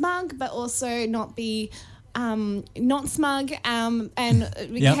not be smug, but also not be not smug. And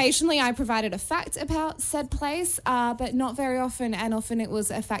occasionally I provided a fact about said place, but not very often. And often it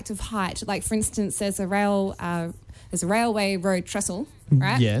was a fact of height. Like, for instance, there's a railway road trestle,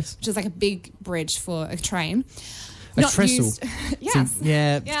 right? Yes. Which is like a big bridge for a train. A trestle. Yes.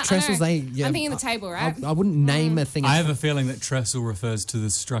 Yeah, trestles. I'm thinking the table, right? I wouldn't name a thing. I have a feeling that trestle refers to the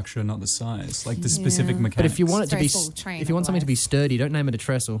structure, not the size, like the specific mechanics. But if you want it to be, train, if you want something to be sturdy, don't name it a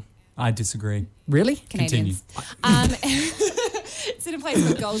trestle. I disagree. Really? Continue. It's in a place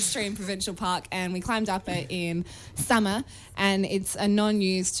called Goldstream Provincial Park, and we climbed up it in summer, and it's a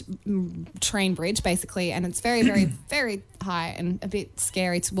non-used train bridge, basically, and it's very, very, very high and a bit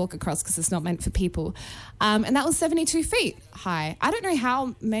scary to walk across because it's not meant for people. And that was 72 feet high. I don't know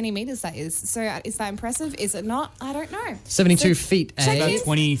how many meters that is. So is that impressive? Is it not? I don't know. 72 feet, eh? About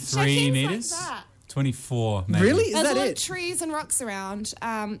 23 meters. Like that. 24, maybe. Really? Is There's that a lot it? of trees and rocks around.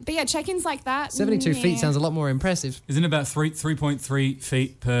 But yeah, check-ins like that. 72 feet sounds a lot more impressive. Isn't it about 3.3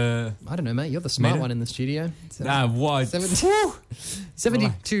 feet per... I don't know, mate. You're the smart meter? one in the studio. What?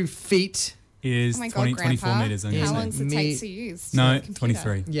 72 feet is Oh my 20, God, 24 Grandpa. meters. I'm How gonna long does say. it take to use? No, your computer?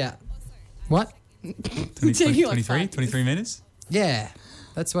 23. Yeah. What? 23 meters? Yeah.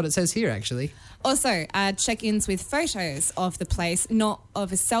 That's what it says here, actually. Also, check-ins with photos of the place, not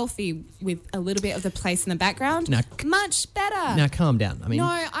of a selfie with a little bit of the place in the background. Now, much better. Now, calm down. I mean, no,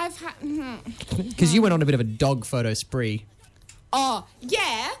 I've had... because you went on a bit of a dog photo spree. Oh,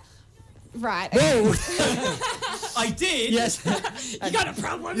 yeah. Right. Whoa. I did? Yes. You got a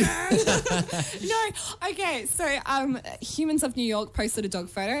problem, man. No. Okay, so Humans of New York posted a dog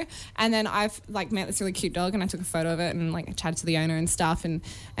photo, and then I've met this really cute dog, and I took a photo of it and I chatted to the owner and stuff, and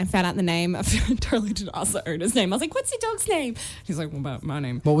found out the name. I totally didn't ask the owner's name. I was like, "What's your dog's name?" He's like, "What about my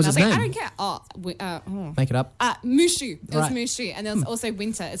name?" What was and his I was name? like, I don't care. Make it up. Mushu. It was Right. Mushu, and there was also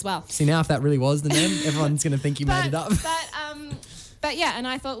Winter as well. See, now if that really was the name, everyone's going to think you made it up. But yeah, and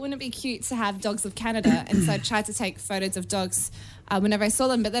I thought, wouldn't it be cute to have dogs of Canada? And so I tried to take photos of dogs whenever I saw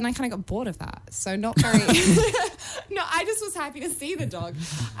them, but then I kind of got bored of that. So not very... No, I just was happy to see the dog.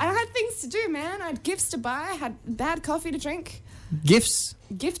 I had things to do, man. I had gifts to buy. I had bad coffee to drink. Gifts?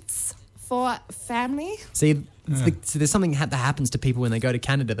 Gifts for family. See, there's something that happens to people when they go to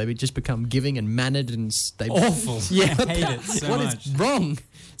Canada. They just become giving and mannered and... Awful. Yeah. I hate it so What much. is wrong?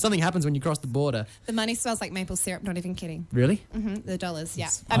 Something happens when you cross the border. The money smells like maple syrup, not even kidding. Really? The dollars, yeah.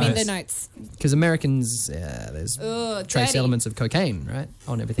 I mean, the notes. Because Americans, there's Ugh, trace dirty. elements of cocaine, right?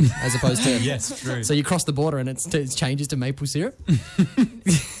 On everything, as opposed to... Yes, true. So you cross the border and it changes to maple syrup?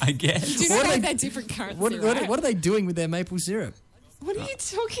 I guess. Do you know they're different currency, right? What are they doing with their maple syrup? What are you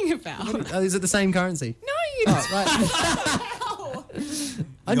talking about? Is it the same currency? No, you don't. Right.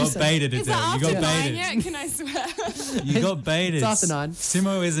 You got baited, Is it Adele. You after got 9 baited. yet? Can I swear? You got baited. It's after 9.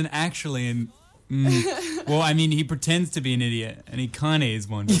 Simo isn't actually well, I mean, he pretends to be an idiot, and he kind of is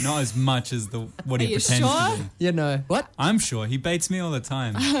one, but not as much as what Are he you pretends sure? to be. Yeah, no. What? I'm sure. He baits me all the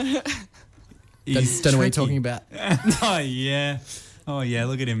time. Don't He's know what you're tricky. talking about. Oh, yeah. Oh, yeah.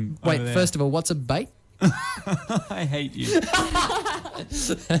 Look at him. Wait, over there. first of all, what's a bait? I hate you.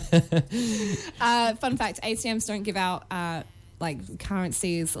 Fun fact, ATMs don't give out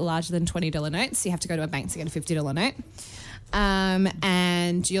currencies larger than $20 notes. You have to go to a bank to get a $50 note.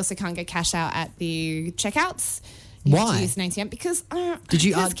 And you also can't get cash out at the checkouts. You have Why? to use an ATM because Did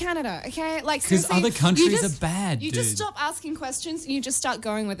you because ask- Canada, okay? Like, 'Cause seriously, other countries you just- are bad, You just dude. stop asking questions and you just start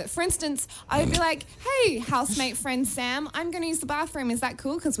going with it. For instance, I would be like, "Hey, housemate friend Sam, I'm going to use the bathroom. Is that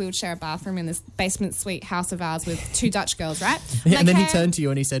cool?" Because we would share a bathroom in this basement suite house of ours with 2 Dutch girls, right? I'm Yeah, and like, then he "Hey." turned to you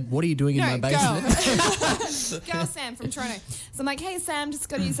and he said, "What are you doing in my basement?" Girl Sam from Toronto. So I'm like, "Hey Sam, just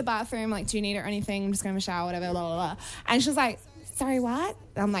got to use the bathroom. Like, do you need it or anything? I'm just going to shower, whatever, blah, blah, blah." And she was like, "Sorry, what?"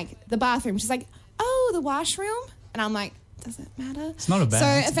 And I'm like, "The bathroom." She's like, "Oh, the washroom?" And I'm like, "Does it matter?" It's not a bad So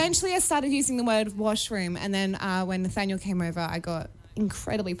answer. eventually I started using the word washroom. And then when Nathaniel came over, I got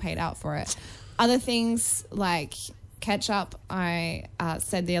incredibly paid out for it. Other things like ketchup, I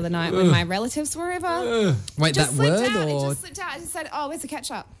said the other night when my relatives were over. Wait, Just that slipped word out. or... It just slipped out. I just said, "Oh, where's the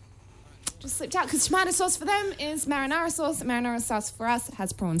ketchup?" Just slipped out because tomato sauce for them is marinara sauce. Marinara sauce for us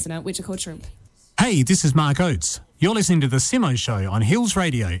has prawns in it, which are called shrimp. Hey, this is Mark Oates. You're listening to The Simo Show on Hills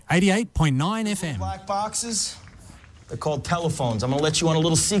Radio, 88.9 FM. Black boxes, they're called telephones. I'm going to let you on a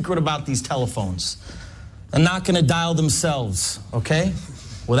little secret about these telephones. They're not going to dial themselves, okay?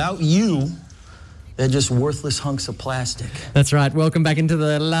 Without you, they're just worthless hunks of plastic. That's right. Welcome back into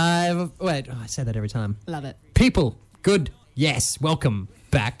the live... Wait, I say that every time. Love it. People, good. Yes, welcome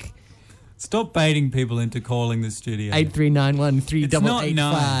back. Stop baiting people into calling the studio. 8391 It's not 3885.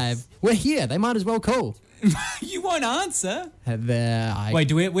 nice. We're here. They might as well call. You won't answer. Wait,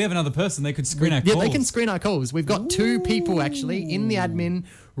 do we have another person? They could screen our Yeah, calls. they can screen our calls. We've got 2 people actually in the admin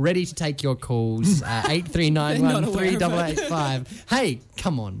ready to take your calls. 8391 3885. Hey,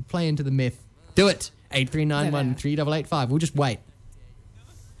 come on. Play into the myth. Do it. 8391 3885. We'll just wait.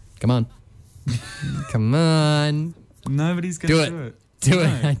 Come on. Come on. Nobody's going to do it. Do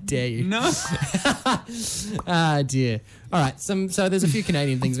it. No. I dare you. No. Ah, dear. All right. So there's a few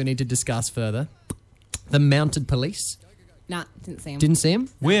Canadian things we need to discuss further. The mounted police. Nah, didn't see him. Didn't see him?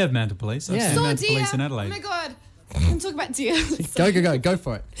 We have mounted police. I've Yeah. seen Saw mounted deer. police in Oh Adelaide. my god. can talk about deer. Go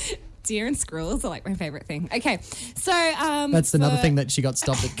for it. Deer and squirrels are like my favorite thing. Okay, so that's another thing that she got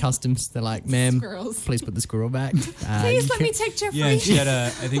stopped at customs. They're like, "Ma'am, please put the squirrel back." Please let me take Jeffrey. Yeah, she had I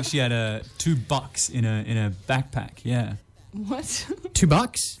think she had $2 in a backpack. Yeah. What?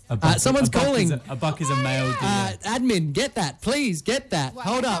 $2? Someone's calling. A buck is a male deer. Admin, get that, please, get that. Why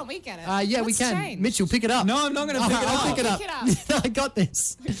Hold up. can't we get it? Yeah, we What's can. changed? Mitchell, pick it up. No, I'm not going to pick it up. I'll pick it up. No, I got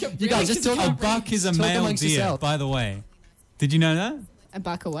this. You guys just talk. A buck is a male deer. Yourself. By the way, did you know that? A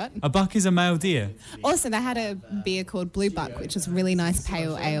buck or what? A buck is a male deer. Also, they had a beer called Blue Buck, which is really nice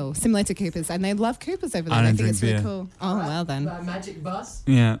pale ale, similar to Cooper's, and they love Cooper's over there. I don't think it's really drink cool. Oh, well then. Magic Bus?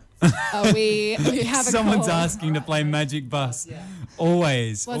 Yeah. We have a Someone's call. asking to play Magic Bus.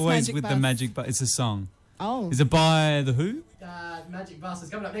 Always. What's Always Magic with Bus? the Magic Bus. It's a song. Oh. Is it by The Who? Magic Bus is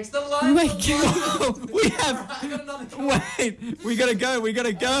coming up next. The line. Oh my God. We have... Wait. We got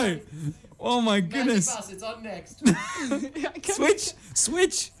to go. Oh my goodness. Magic Bus, it's on next.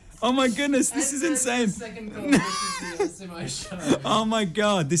 Switch. Oh my goodness, this is insane. Second call, this is the Simo Show. Oh my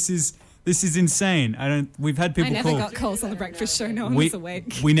God, this is insane. We've had people I never call. got calls on the breakfast show. No one was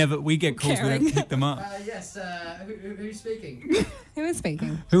awake. We get calls, we don't pick them up. Yes, who's speaking? Who is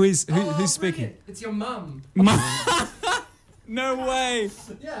speaking? Who's Oh, speaking? brilliant. It's your mum. No way.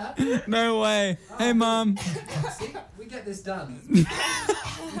 Yeah. No way. Hey Mum. See, we get this done.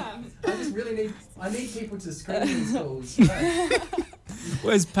 I need people to screen these calls.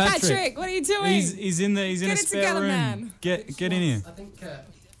 Where's Patrick? Patrick, what are you doing? He's in a Get it spare together, room. man. Get in here.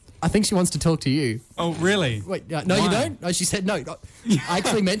 I think she wants to talk to you. Oh really? Wait, no, you Why? don't? No, she said no. I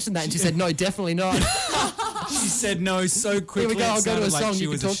actually mentioned that and she said no, definitely not. She said no so quickly. Here we go, I'll it go to a sounded like song, she you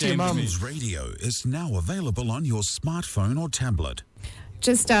can was talk to your ashamed of mum. me. Hills Radio is now available on your smartphone or tablet.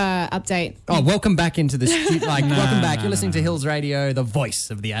 Just update. Oh, welcome back into the studio. Welcome back. You're listening to Hills Radio, the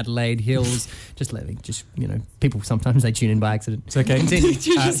voice of the Adelaide Hills. People sometimes they tune in by accident. It's okay. You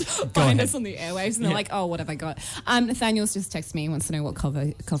just Go find ahead. us on the airwaves and they're like, oh, what have I got? Nathaniel's just texted me. He wants to know what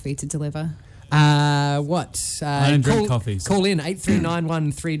coffee to deliver. What? I don't drink coffee. So. Call in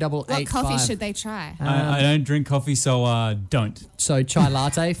 83913885. What coffee should they try? I don't drink coffee, so don't. So chai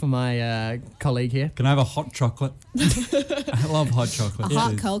latte for my colleague here. Can I have a hot chocolate? I love hot chocolate. A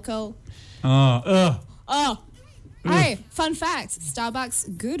hot cocoa. Oh. Hey, fun fact.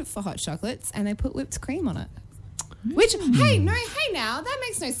 Starbucks good for hot chocolates and they put whipped cream on it. Which, hey now, that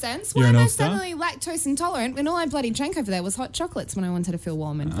makes no sense. Why You're am an I all-star? suddenly lactose intolerant when all I bloody drank over there was hot chocolates when I wanted to feel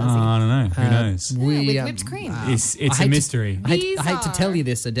warm and Oh, fuzzy? I don't know. Who knows? with whipped cream. It's I a hate mystery. I hate to tell you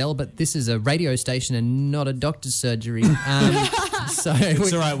this, Adele, but this is a radio station and not a doctor's surgery. So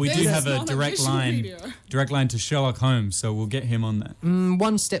It's all right. We do This have is a not a direct visual line, video. to Sherlock Holmes, so we'll get him on that.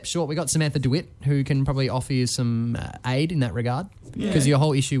 one step short. We got Samantha DeWitt, who can probably offer you some aid in that regard. Because your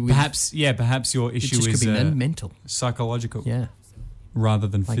whole issue with Perhaps your issue just is could be mental, psychological, yeah, rather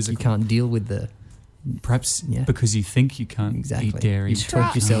than like physical. you can't deal with the Perhaps because you think you can't exactly. eat dairy. You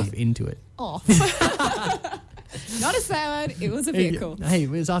talk yourself into it. Off. Not a salad. It was a vehicle. Hey, it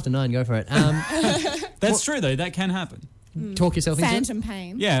was after 9. Go for it. That's true though. That can happen. Talk yourself into it. Phantom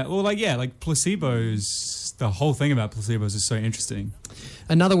pain. Yeah. Well, like placebos. The whole thing about placebos is so interesting.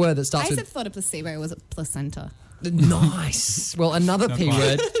 Another word that I starts used with to thought a placebo was a placenta. nice. Well, another Not P quite.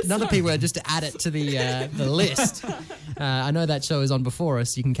 word. Another P word just to add it to the list. I know that show is on before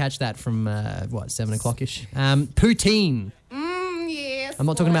us. You can catch that from 7 o'clock ish. Poutine. Yes. I'm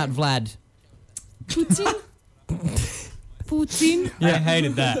not talking about Vlad. Poutine. Poutine. I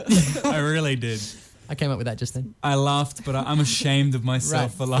hated that. I really did. I came up with that just then. I laughed, but I'm ashamed of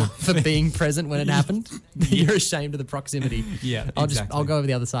myself for laughing. For being present when it happened. You're ashamed of the proximity. Yeah, I'll exactly. go over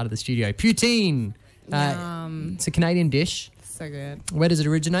the other side of the studio. Poutine. It's a Canadian dish. So good. Where does it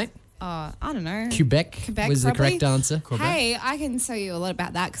originate? I don't know. Quebec was the probably. correct answer. Hey, I can tell you a lot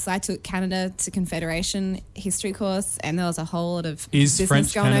about that because I took Canada to Confederation history course and there was a whole lot of Is business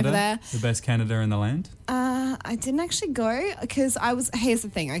French going Canada over there. the best Canada in the land? I didn't actually go because here's the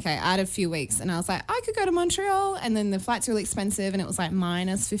thing. Okay, I had a few weeks and I was like, I could go to Montreal and then the flight's really expensive and it was like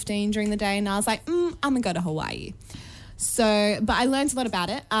minus 15 during the day and I was like, I'm going to go to Hawaii. So, but I learned a lot about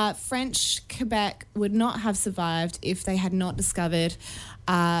it. French Quebec would not have survived if they had not discovered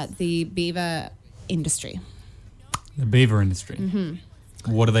the beaver industry. The beaver industry. Mm-hmm.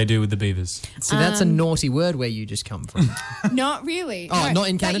 What do they do with the beavers? So that's a naughty word where you just come from. Not really. Oh, not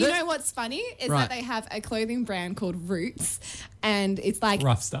in But Canada? you know what's funny is Right. that they have a clothing brand called Roots, and it's like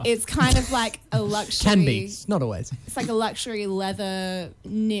Rough stuff. It's kind of like a luxury. Can be, not always. It's like a luxury leather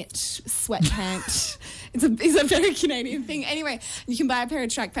knit sweatpant. It's a very Canadian thing. Anyway, you can buy a pair of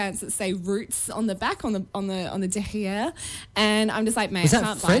track pants that say Roots on the back on the derrière, and I'm just like, mate, Was I that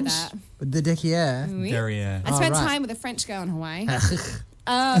can't French? buy that. The derrière. Oui. Derrière. I spent right. time with a French girl in Hawaii.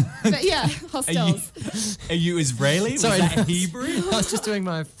 But yeah, hostels. Are you Israeli? Sorry, Was that Hebrew? I was just doing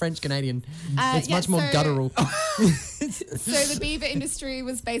my French Canadian. It's yeah, much more so- guttural. So the beaver industry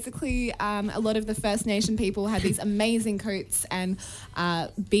was basically a lot of the First Nation people had these amazing coats and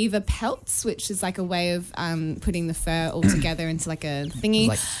beaver pelts, which is like a way of putting the fur all together into like a thingy.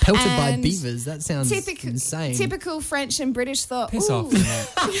 Like pelted by And beavers. That sounds insane. Typical French and British thought, Piss ooh. off.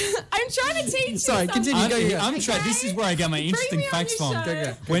 mate. I'm trying to teach you Sorry, something. continue. I'm trying. This is where I get my interesting me on facts your from. show.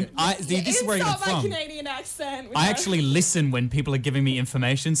 When this is where I get it Insult my from. Canadian accent. I actually listen when people are giving me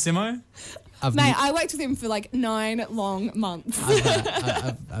information, Simo. Mate, I worked with him for like 9 long months.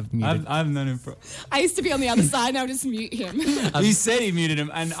 I've muted. I've known him for. I used to be on the other side and I would just mute him. He said he muted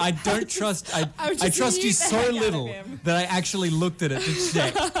him, and I don't trust. I would just trust you mute the so heck out of little him. that I actually looked at it to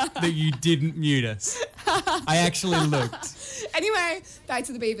check that you didn't mute us. I actually looked. Anyway, back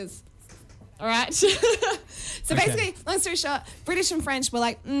to the beavers. All right. So basically, long story short, British and French were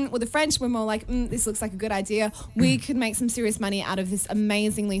like, well, the French were more like, this looks like a good idea. We could make some serious money out of this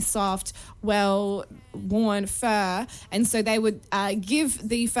amazingly soft, well-worn fur. And so they would give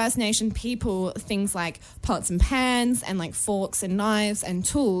the First Nation people things like pots and pans and like forks and knives and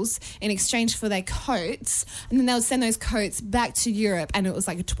tools in exchange for their coats. And then they would send those coats back to Europe, and it was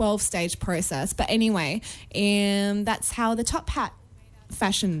like a 12-stage process. But anyway, that's how the top hat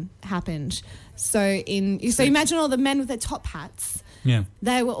fashion happened. So imagine all the men with their top hats. Yeah.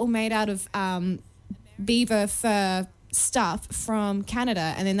 They were all made out of beaver fur stuff from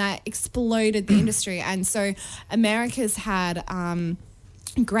Canada, and then that exploded the industry. And so America's had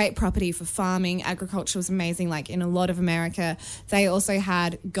great property for farming. Agriculture was amazing. Like in a lot of America, they also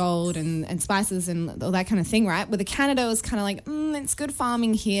had gold and spices and all that kind of thing, right? Where the Canada was kind of like, it's good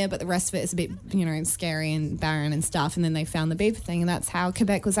farming here, but the rest of it is a bit, scary and barren and stuff. And then they found the beaver thing, and that's how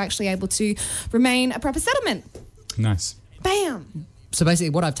Quebec was actually able to remain a proper settlement. Nice. Bam! So basically,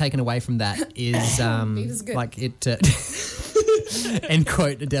 what I've taken away from that is Beaver's good. like it. End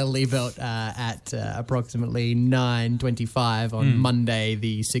quote Adele Liebelt at approximately 9:25 on Monday,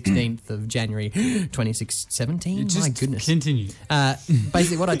 the 16th of January, 2017. My goodness. Continue.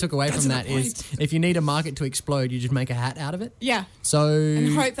 Basically, what I took away from that is if you need a market to explode, you just make a hat out of it. Yeah. So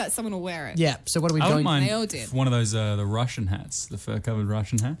And hope that someone will wear it. yeah. So what are we I doing? wouldn't mind They all did. one of those the Russian hats, the fur-covered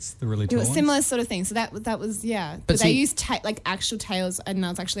Russian hats, the really It tall was ones. similar sort of thing. So that was, yeah. But see- they used like actual tails, and that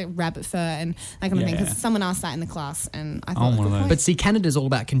was actually like rabbit fur and that kind of thing. Yeah. Because someone asked that in the class, and I I thought, want it was one a of good those. point. But see, Canada's all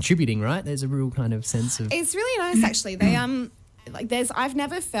about contributing, right? There's a real kind of sense of It's really nice, actually. They I've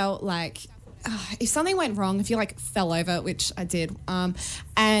never felt like if something went wrong, if you like fell over, which I did,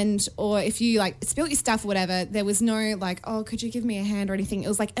 or if you like spilled your stuff or whatever, there was no like, oh, could you give me a hand or anything? It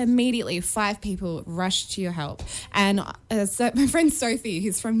was like immediately 5 people rushed to your help. And so my friend Sophie,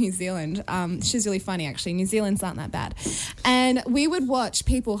 who's from New Zealand, she's really funny actually. New Zealand's aren't that bad. And we would watch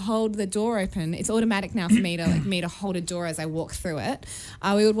people hold the door open. It's automatic now for me to hold a door as I walk through it.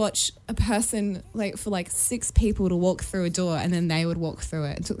 We would watch a person for 6 people to walk through a door, and then they would walk through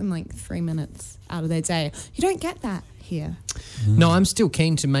it. It took them 3 minutes out of their day. You don't get that here. No, I'm still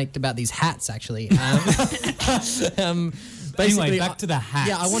keen to make about these hats, actually. Basically, back to the hats.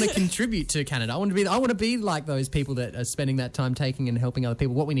 Yeah, I want to contribute to Canada. I want to be like those people that are spending that time taking and helping other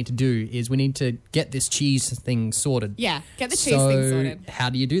people. What we need to do is we need to get this cheese thing sorted. Yeah, get the cheese thing sorted. How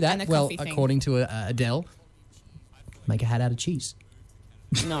do you do that? And the Well, coffee thing. according to Adele, make a hat out of cheese.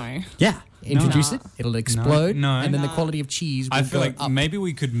 No. Yeah, introduce No. it. It'll explode, No. and then the quality of cheese will I feel go like up. maybe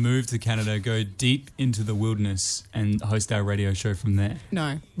we could move to Canada, go deep into the wilderness, and host our radio show from there.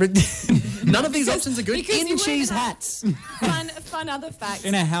 No. None of these options are good. Because you In wouldn't cheese have- hats. Fun other facts.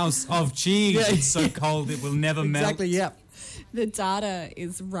 In a house of cheese. Yeah. It's so cold it will never melt. Exactly, yeah. The data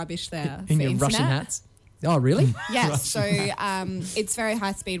is rubbish there. In for your internet. Russian hats. Oh, really? Yes. So it's very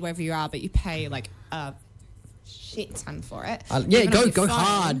high speed wherever you are, but you pay a shit ton for it. Yeah, Even on your go phone.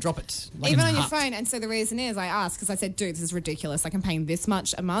 hard, drop it. Like Even it's on your hot. phone. And so the reason is I asked because I said, dude, this is ridiculous. Like I'm paying this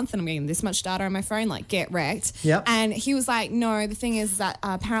much a month and I'm getting this much data on my phone. Like get wrecked. Yep. And he was like, no, the thing is that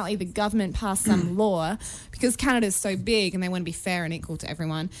apparently the government passed some law because Canada's so big and they want to be fair and equal to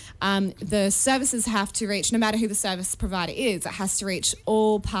everyone. The services have to reach, no matter who the service provider is, it has to reach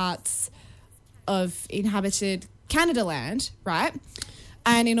all parts of inhabited Canada land, right?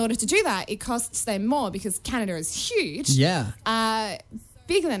 And in order to do that, it costs them more because Canada is huge. Yeah.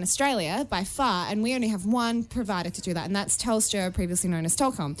 bigger than Australia by far, and we only have one provider to do that, and that's Telstra, previously known as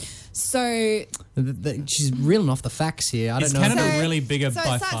Telcom. So She's reeling off the facts here. I don't Is know. Canada really bigger so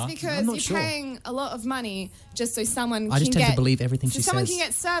by it sucks far? because I'm you're not sure. paying a lot of money just so someone I just can tend get to believe everything so she someone says. can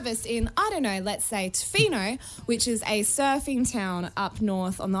get service in, I don't know, let's say Tofino, which is a surfing town up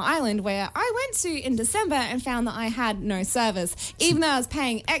north on the island where I went to in December and found that I had no service, even though I was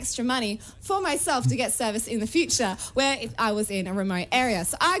paying extra money for myself to get service in the future where if I was in a remote area.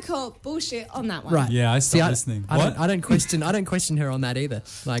 So I call bullshit on that one. Right. Yeah, I stopped See, listening. I don't question her on that either.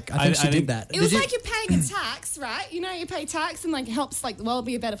 Like, I think she did that. It was like you're paying a tax, right? You know, you pay tax and like it helps like the world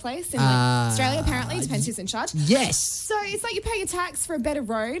be a better place in like Australia, apparently. It depends who's in charge. Yes. So it's like you pay a tax for a better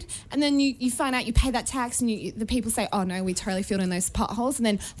road, and then you find out you pay that tax, and the people say, oh no, we totally filled in those potholes, and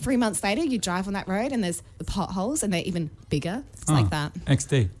then 3 months later you drive on that road and there's the potholes and they're even bigger. It's like that.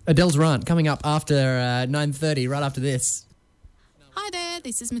 XD. Adele's Rant coming up after 9:30, right after this. Hi there,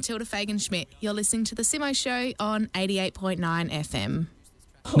 this is Matilda Fagan-Schmidt. You're listening to The Simo Show on 88.9 FM.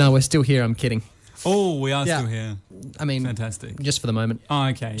 No, we're still here. I'm kidding. Oh, we are still here. I mean, fantastic. Just for the moment. Oh,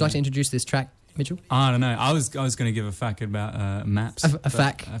 okay. Would you like to introduce this track, Mitchell? I don't know. I was going to give a fact about maps. A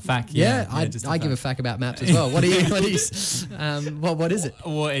fact. A fact. Yeah, just I give a fact about maps as well. What are you? What is? What is it?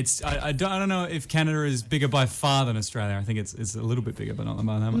 Well, it's I don't know if Canada is bigger by far than Australia. I think it's a little bit bigger, but not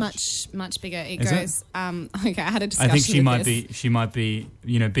by that much. Much bigger. It Is goes. Okay, I had a discussion. I think with she might be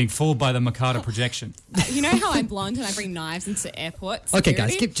being fooled by the Mercator projection. You know how I'm blonde and I bring knives into airports. Okay,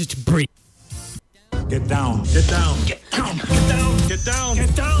 guys, just breathe. Get down. Get down. Get down. Get down. Get down.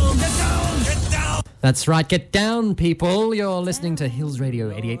 Get down. Get down. Get down. That's right, get down, people. You're listening to Hills Radio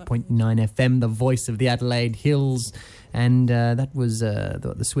 88.9 FM, the voice of the Adelaide Hills, and that was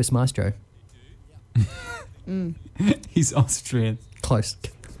the Swiss Maestro. He's Austrian. Close.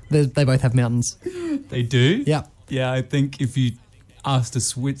 They both have mountains. They do? Yeah. Yeah, I think if you asked a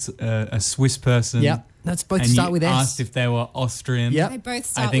Swiss person, Yeah, that's both and start you with S. asked if they were Austrian, Yep. They both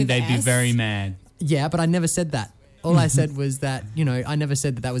start I think with they'd be S. very mad. Yeah, but I never said that. All I said was that, I never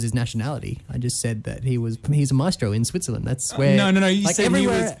said that was his nationality. I just said that he's a maestro in Switzerland. That's where... No. You like said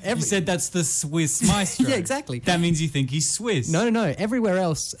everywhere, you said that's the Swiss maestro. Yeah, exactly. That means you think he's Swiss. No. Everywhere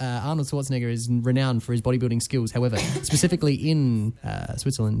else, Arnold Schwarzenegger is renowned for his bodybuilding skills. However, specifically in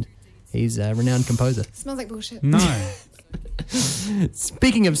Switzerland, he's a renowned composer. Smells like bullshit. No.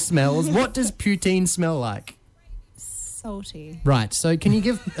 Speaking of smells, what does poutine smell like? Salty. Right, so can you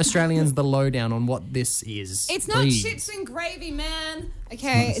give Australians the lowdown on what this is? It's not please? chips and gravy, man.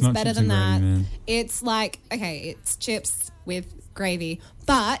 Okay, It's it's not better chips than and that. gravy, man. It's like, okay, it's chips with gravy.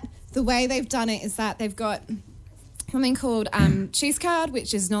 But the way they've done it is that they've got something called cheese curd,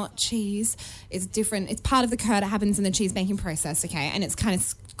 which is not cheese. It's different. It's part of the curd that happens in the cheese making process, okay? And it's kind of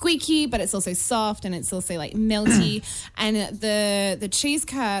squeaky, but it's also soft and it's also like melty. And the cheese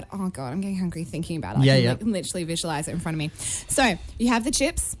curd, oh God, I'm getting hungry thinking about it. I can literally visualize it in front of me. So you have the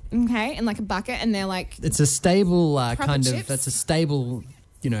chips, okay, in like a bucket, and they're like... It's a stable kind chips? of... That's a stable...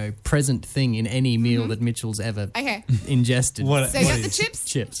 present thing in any meal that Mitchell's ever Okay. ingested. So you got the chips.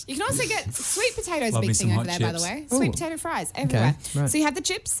 Chips. You can also get sweet potatoes, Love a me big some thing over hot there, by the chips. way. Ooh. Sweet potato fries everywhere. right. So you have the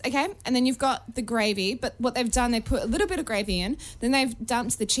chips, okay, and then you've got the gravy. But what they've done, they put a little bit of gravy in, then they've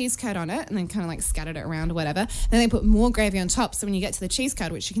dumped the cheese curd on it, and then kind of like scattered it around or whatever. Then they put more gravy on top. So when you get to the cheese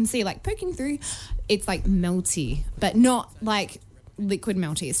curd, which you can see like poking through, it's like melty, but not like liquid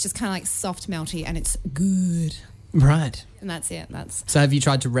melty. It's just kind of like soft melty, and it's good. Right. And that's it. That's. So have you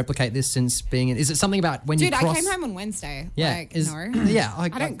tried to replicate this since being... Is it something about when Dude, you cross... I came home on Wednesday. Yeah, Like, is- no. yeah, I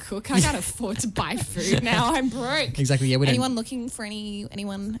don't cook. I can't afford to buy food now. I'm broke. Exactly, yeah, we don't- Anyone looking for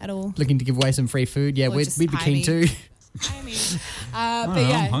anyone at all? Looking to give away some free food? Yeah, Or we'd just be hire keen me. too. But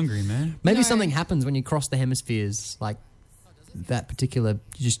yeah. I'm hungry, man. Maybe something happens when you cross the hemispheres, like that particular...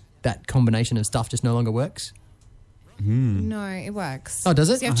 Just that combination of stuff just no longer works. No, it works. Oh, does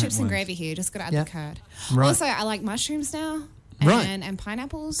it? So you have Oh, chips it and works. gravy here. Just got to add Yeah. the curd. Right. Also, I like mushrooms now. Right. And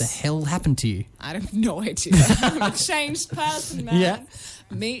pineapples. The hell happened to you? I have no idea. I'm a changed person, man. Yeah.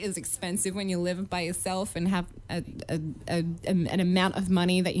 Meat is expensive when you live by yourself and have an amount of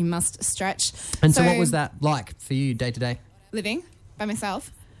money that you must stretch. And so what was that like for you day to day? Living by myself?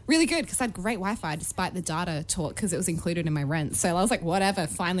 Really good, because I had great Wi-Fi despite the data talk, because it was included in my rent. So I was like, whatever.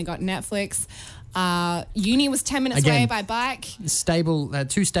 Finally got Netflix. Uni was 10 minutes Again. away by bike. Stable,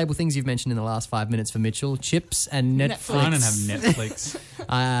 two stable things you've mentioned in the last 5 minutes for Mitchell: chips and Netflix. Netflix. I don't have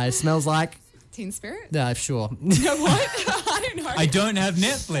Netflix. It smells like... Teen Spirit? Sure. You know what? I don't know. I don't have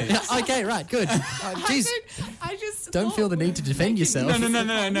Netflix. Okay, right, good. Jeez, I just don't feel the need to defend yourself.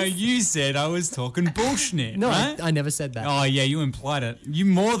 No. You said I was talking bullshit. No, right? I never said that. Oh yeah, you implied it. You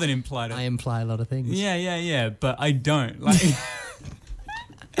more than implied it. I imply a lot of things. Yeah, but I don't. Like,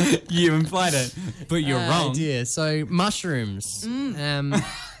 You implied it, but you're wrong. Dear. So mushrooms.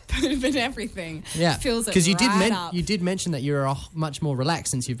 But everything. Yeah, fills it because you up. did mention that you're much more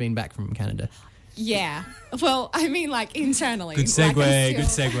relaxed since you've been back from Canada. Yeah. Well, I mean, like internally. Good segue. Like, good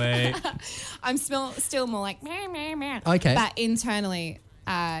segue. I'm still more like meh, meh, meh. Okay. But internally,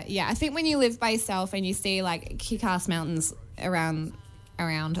 yeah, I think when you live by yourself and you see like kick-ass mountains around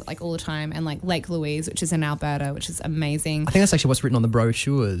like all the time, and like Lake Louise, which is in Alberta, which is amazing. I think that's actually what's written on the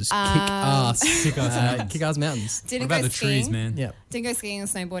brochures. Kick-ass mountains. Kick-ass mountains. Didn't What about go the trees, skiing. man? Yeah. Didn't go skiing or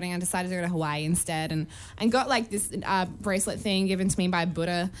snowboarding. I decided to go to Hawaii instead, and got like this bracelet thing given to me by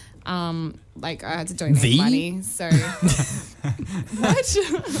Buddha. Like I had to donate money. So what?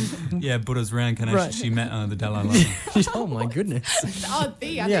 Yeah, Buddha's reincarnation. Right. She met the Dalai Lama. Oh my goodness. Oh,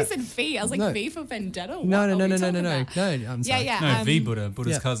 V. I Yeah. think I said V. I was like No. V for Vendetta. What No. are we talking No. about? No, I'm sorry. Yeah. No, V Buddha,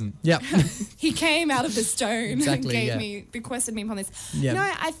 Buddha's cousin. Yep. He came out of the stone Exactly, and yeah. bequested me upon this. Yeah. No,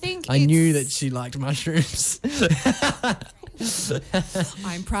 I think I knew that she liked mushrooms.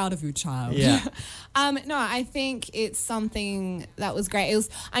 I'm proud of you, child. Yeah. No, I think it's something that was great.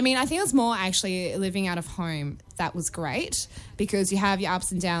 I think it was more actually living out of home that was great, because you have your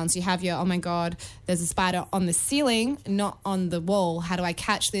ups and downs. You have your, oh my God, there's a spider on the ceiling, not on the wall. How do I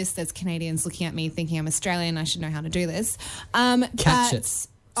catch this? There's Canadians looking at me thinking I'm Australian. I should know how to do this. Catch it.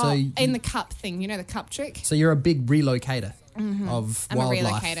 So in the cup thing, you know the cup trick? So you're a big relocator of I'm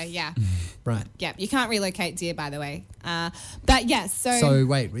wildlife. a relocator, yeah. Right. Yeah, you can't relocate deer, by the way. But yes, So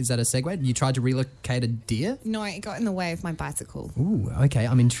wait, is that a segue? You tried to relocate a deer? No, it got in the way of my bicycle. Ooh, okay,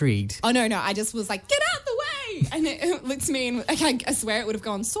 I'm intrigued. Oh, no, I just was like, get out the way! And it looked to me and I swear it would have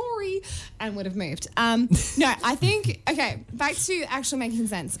gone, sorry, and would have moved. No, I think, okay, back to actually making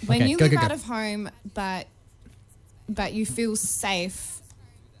sense. When you live out of home, but you feel safe,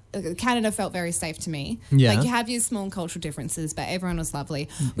 Canada felt very safe to me. Yeah. Like you have your small cultural differences, but everyone was lovely.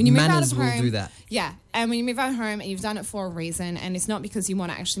 When you move Manners out of home, will do that. Yeah, and when you move out of home and you've done it for a reason, and it's not because you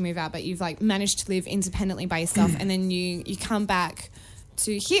want to actually move out, but you've like managed to live independently by yourself, and then you come back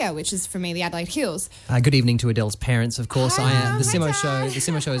to here, which is for me the Adelaide Hills. Good evening to Adele's parents, of course. I am the Simo Show. The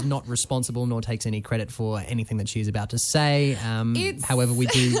Simo Show is not responsible nor takes any credit for anything that she is about to say. However, we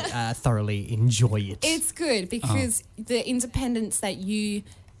do thoroughly enjoy it. It's good because the independence that you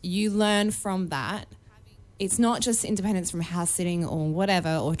learn from that, it's not just independence from house sitting or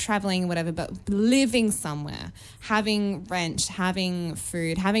whatever, or traveling, whatever, but living somewhere, having rent, having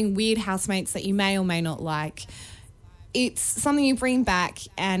food, having weird housemates that you may or may not like. It's something you bring back,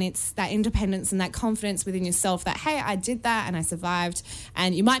 and it's that independence and that confidence within yourself that, hey, I did that and I survived.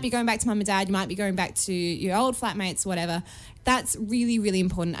 And you might be going back to mum and dad, you might be going back to your old flatmates, whatever. That's really, really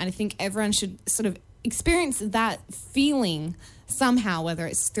important. And I think everyone should sort of experience that feeling somehow, whether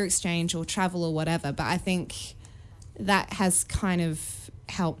it's through exchange or travel or whatever. But I think that has kind of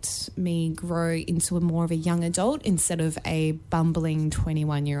helped me grow into more of a young adult instead of a bumbling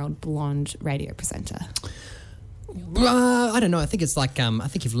 21-year-old blonde radio presenter. I don't know. I think it's like I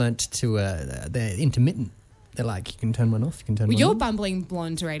think you've learnt to they're intermittent. They're like, you can turn one off, you can turn one You're on. bumbling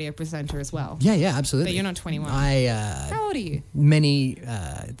blonde radio presenter as well. Yeah, absolutely. But you're not 21. How old are you? Many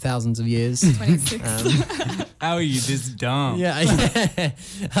thousands of years. 26. How are you this dumb? Yeah.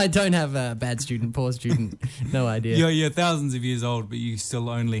 I don't have a bad student, poor student. No idea. You're thousands of years old, but you still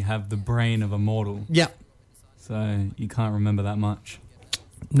only have the brain of a mortal. Yeah. So you can't remember that much.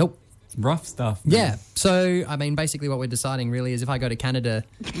 Nope. Rough stuff. Man. Yeah. So, I mean, basically what we're deciding really is if I go to Canada,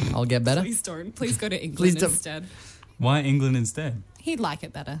 I'll get better. Please don't. Please go to England instead. Why England instead? He'd like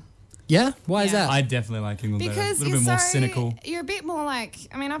it better. Yeah? Why is that? I definitely like England better. Because A little bit more cynical. You're a bit more like,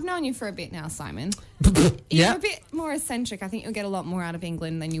 I mean, I've known you for a bit now, Simon. Yeah. You're a bit more eccentric. I think you'll get a lot more out of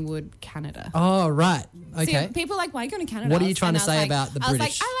England than you would Canada. Oh, right. Okay. See, people are like, why are you going to Canada? What are you trying to say about the I was like,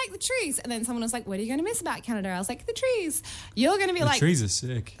 British? I like the trees. And then someone was like, what are you going to miss about Canada? I was like, the trees. You're going to be The like... trees are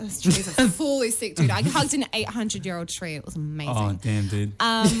sick. Those trees are fully sick, dude. I hugged an 800-year-old tree. It was amazing. Oh, damn, dude.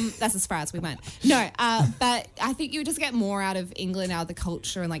 That's as far as we went. No, but I think you would just get more out of England, out of the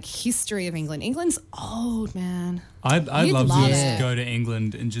culture and like history of England. England's old, man. I'd You'd love to love just it. go to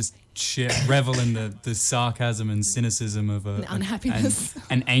England and just revel in the sarcasm and cynicism of Unhappiness.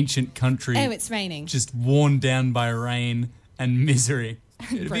 an ancient country. Oh, it's raining. Just worn down by rain and misery.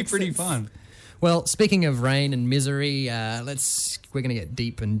 It'd be pretty Brexit's. fun. Well, speaking of rain and misery, we're going to get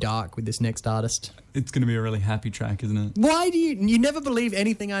deep and dark with this next artist. It's going to be a really happy track, isn't it? Why do you never believe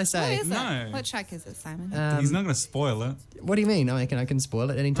anything I say? What is No. it? What track is it, Simon? He's not going to spoil it. What do you mean? I can spoil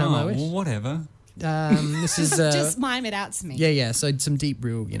it anytime I wish. Well, whatever. This is Just mime it out to me. yeah. So some deep,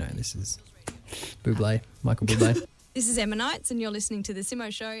 real. This is Bublé, Michael Bublé. This is Emma Knights, and you're listening to The Simo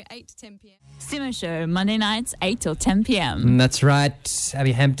Show, 8 to 10 p.m. Simo Show, Monday nights, 8 till 10 p.m. That's right.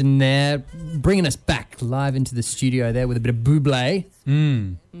 Abby Hampton there, bringing us back live into the studio there with a bit of Bublé.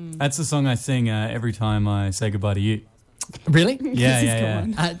 That's the song I sing every time I say goodbye to you. Really?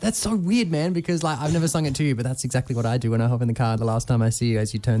 Yeah. That's so weird, man, because like I've never sung it to you, but that's exactly what I do when I hop in the car the last time I see you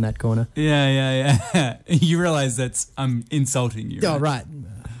as you turn that corner. Yeah. You realise I'm insulting you, right? Oh, right.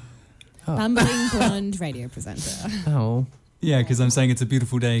 Bumbling blonde radio presenter. Oh. Yeah, because I'm saying it's a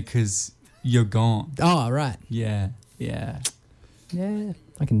beautiful day because you're gone. Oh, right. Yeah. Yeah,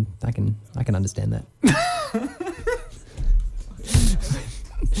 I can understand that.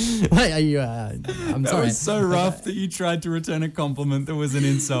 Wait, are you? I'm That sorry. was so rough that you tried to return a compliment that was an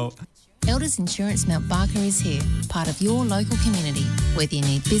insult. Elders Insurance Mount Barker is here, part of your local community. Whether you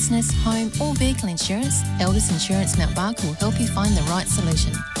need business, home or vehicle insurance, Elders Insurance Mount Barker will help you find the right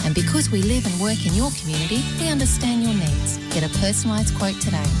solution. And because we live and work in your community, we understand your needs. Get a personalised quote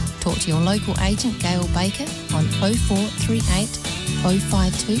today. Talk to your local agent, Gail Baker, on 0438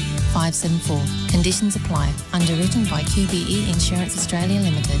 052 574. Conditions apply. Underwritten by QBE Insurance Australia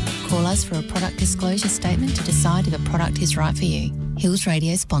Limited. Call us for a product disclosure statement to decide if a product is right for you. Hills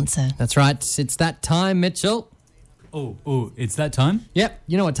Radio sponsor. That's right. It's that time, Mitchell. Oh, it's that time? Yep.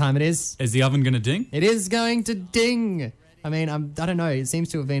 You know what time it is. Is the oven going to ding? It is going to ding. I mean, I don't know. It seems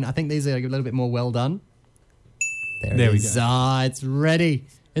to have been, I think these are a little bit more well done. There we it is. go. It's ready.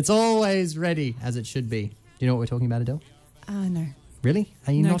 It's always ready, as it should be. Do you know what we're talking about, Adele? No. Really?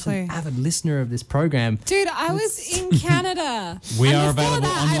 Are you No not clue. an avid listener of this program? Dude, I was in Canada. We And are before available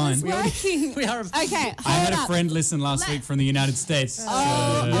that, online. I was working. We are. Okay, I had a hold up. friend listen last week from the United States.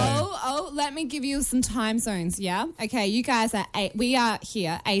 Let me give you some time zones, yeah? Okay, you guys we are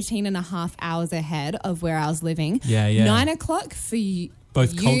here 18 and a half hours ahead of where I was living. Yeah. 9 o'clock for you.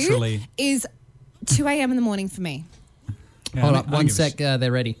 Both culturally. Is 2 a.m. in the morning for me. Yeah, Hold I up, give one a sec.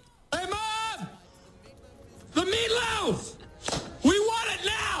 They're ready. The meatloaf! We want it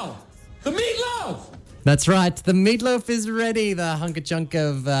now! The meatloaf! That's right. The meatloaf is ready. The hunker chunk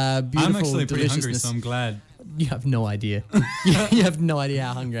of beautiful I'm actually pretty hungry, deliciousness. so I'm glad. You have no idea. You have no idea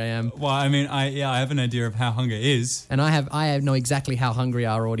how hungry I am. Well, I mean, I have an idea of how hunger is. And I know exactly how hungry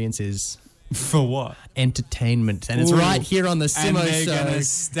our audience is. For what? Entertainment. And it's Ooh. right here on the Simo And they're Show. going to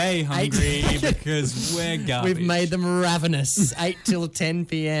stay hungry because we're garbage. We've made them ravenous. 8 till 10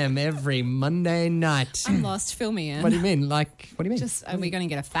 p.m. every Monday night. I'm lost. Fill me in. What do you mean? What do you mean? Just, are we going to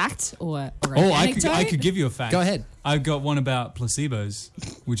get a fact or an I anecdote? could give you a fact. Go ahead. I've got one about placebos,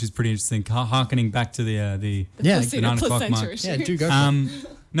 which is pretty interesting. Harkening back to the 9 o'clock mark. Yeah, do go for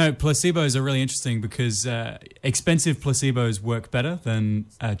it. No, placebos are really interesting because expensive placebos work better than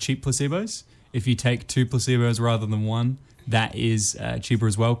cheap placebos. If you take 2 placebos rather than 1, that is cheaper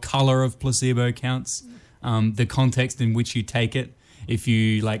as well. Color of placebo counts. The context in which you take it. If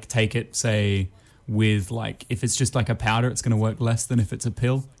you take it, say, with if it's just like a powder, it's going to work less than if it's a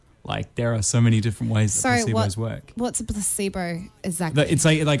pill. There are so many different ways that placebos work. What's a placebo exactly? It's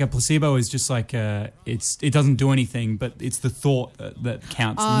like a placebo is just it doesn't do anything, but it's the thought that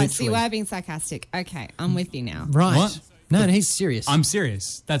counts. Oh, literally. so you are being sarcastic. Okay, I'm with you now. Right. What? No, he's serious. I'm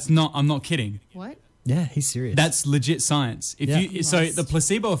serious. I'm not kidding. What? Yeah, he's serious. That's legit science. So the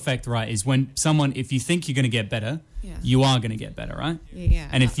placebo effect, right, is when if you think you're going to get better, you are going to get better, right? Yeah.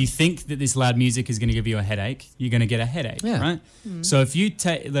 And if you think that this loud music is going to give you a headache, you're going to get a headache, right? So if you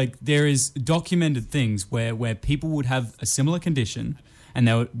take there is documented things where people would have a similar condition, and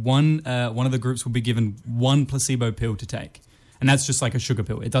one of the groups would be given 1 placebo pill to take, and that's just like a sugar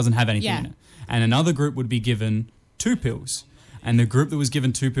pill. It doesn't have anything in it. And another group would be given 2 pills, and the group that was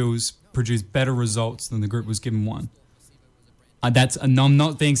given 2 pills produced better results than the group was given 1. I'm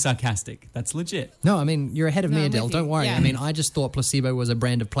not being sarcastic. That's legit. No, I mean, you're ahead of me, I'm Adele. with Don't you. worry. Yeah. I mean, I just thought placebo was a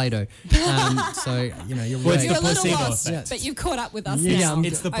brand of Play-Doh. So, you're Well, right. it's the You're a little placebo lost, effect. but you've caught up with us Yeah, now.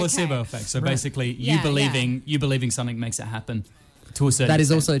 It's the placebo effect. So basically, Yeah, you believing something makes it happen to a certain That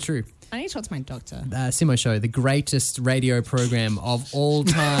is extent. also true. I need to talk to my doctor. Simo Show, the greatest radio program of all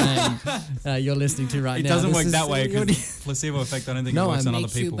time. You're listening to right It now. doesn't This work is- that way because placebo effect, I don't think it works on other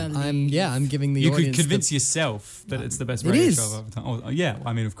people. I'm giving the You audience. could convince yourself that it's the best It radio is. show of all time. Oh, yeah,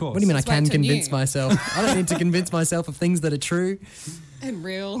 I mean, of course. What do you mean It's I can worked on convince you. myself? I don't need to convince myself of things that are true. And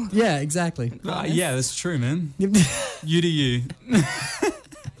real. Yeah, exactly. Yeah, that's true, man. You do you.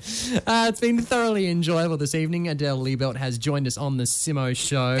 It's been thoroughly enjoyable this evening. Adele Liebelt has joined us on the Simo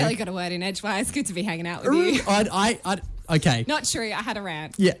Show. Barely got a word in edgewise. Good to be hanging out with you. Okay. Not true. I had a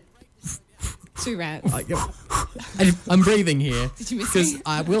rant. Yeah. 2 rants. I'm breathing here. Did you miss Because me?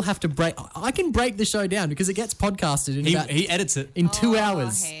 I will have to break. I can break the show down because it gets podcasted in He edits it. in 2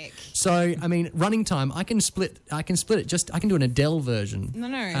 hours. Heck. So, I mean, running time, I can split it. I can do an Adele version. No,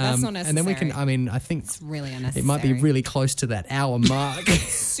 that's not necessary. And then we can, I think it's really unnecessary. it might be really close to that hour mark.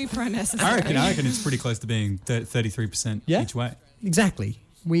 Super unnecessary. I reckon it's pretty close to being 33% each way. Exactly.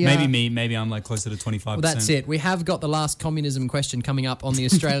 Maybe I'm like closer to 25%. Well, that's it. We have got the last communism question coming up on the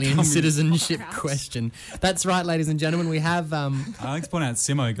Australian citizenship question. That's right, ladies and gentlemen. We have... I like to point out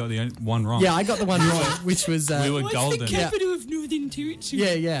Simo got the one wrong. Yeah, I got the one wrong, which was... we were golden. What's the capital of Northern Territory?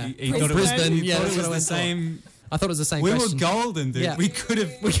 Yeah. He thought Brisbane. He thought it was the same... I thought it was the same we question. We were golden, dude. Yeah. We could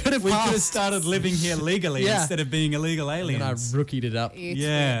have started living here legally instead of being illegal aliens. And I rookied it up.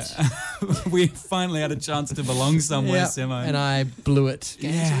 Yeah. We finally had a chance to belong somewhere, Simo. And I blew it.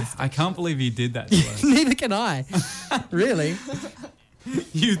 Yeah. I can't believe you did that to us. Neither can I. Really?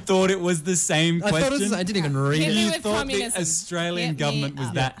 You thought it was the same question? I didn't even read it. You thought the Australian government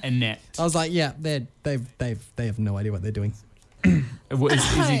was that inept. I was like, yeah, they have no idea what they're doing. Is he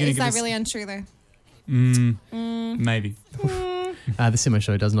gonna Is give that us... really untrue, though? Maybe. The Simo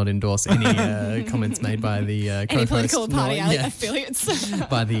Show does not endorse any comments made by the co-host. Any political party affiliates.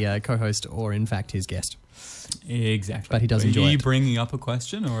 By the co-host or, in fact, his guest. Exactly. But he does enjoy it. Are you it. bringing up a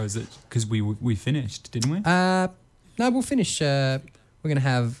question, or is it because we finished, didn't we? No, we'll finish. We're going to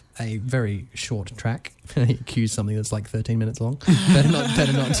have a very short track. Accuse something that's like 13 minutes long.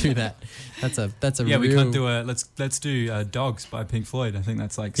 better not do that. That's a yeah. real... We can't do let's do Dogs by Pink Floyd. I think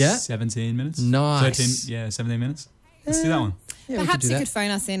that's like 17 minutes. Nice. 17 minutes. Let's do that one. Yeah, perhaps you could phone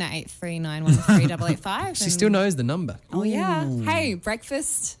us in at 83913885. She still knows the number. Oh yeah. Hey,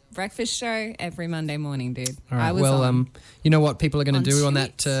 breakfast show every Monday morning, dude. All right. Well, you know what people are going to do on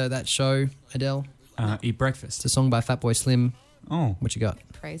that show, Adele? Eat breakfast. It's a song by Fatboy Slim. Oh, what you got?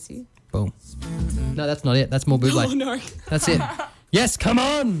 Praise you. Boom. No, that's not it. That's more bootleg. Oh no. That's it. Yes, come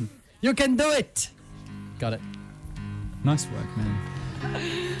on. You can do it. Got it. Nice work,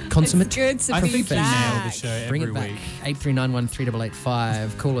 man. Consummate. It's good to I be think you back. nailed the show Bring every it back. week.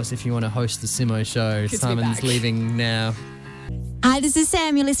 83913885. Call us if you want to host the Simo Show. Good to be Simon's back. leaving now. Hi, this is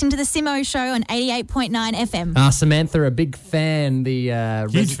Sam. You're listening to the Simo Show on 88.9 FM. Samantha, a big fan, the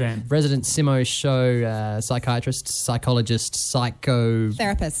Huge fan. resident Simo Show psychiatrist, psychologist,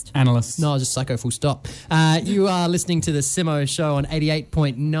 Therapist. Analyst. No, just psycho full stop. You are listening to the Simo Show on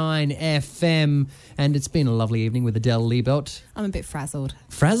 88.9 FM, and it's been a lovely evening with Adele Liebelt. I'm a bit frazzled.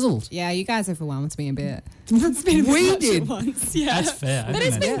 Frazzled? Yeah, you guys overwhelmed me a bit. It's been a bit We much did. at once. Yeah. That's fair. But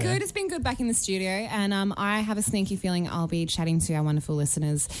it's been good. It's been good back in the studio, and I have a sneaky feeling I'll be chatting to our wonderful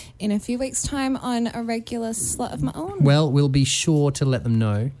listeners in a few weeks' time on a regular slot of my own. Well, we'll be sure to let them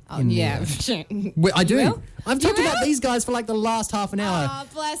know. Yeah. I do. will? I've talked about these guys for like the last half an hour. Oh,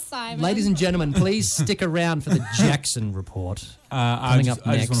 bless Simon. Ladies and gentlemen, please stick around for the Jackson report. I Coming just up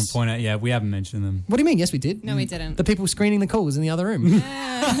want next. to point out, we haven't mentioned them. What do you mean? Yes, we did. No, we didn't. The people screening the calls in the other room.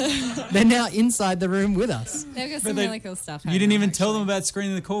 They're now inside the room with us. They've got some really cool stuff. You didn't even tell them about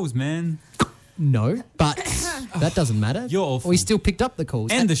screening the calls, man. No, but that doesn't matter. You're awful. We still picked up the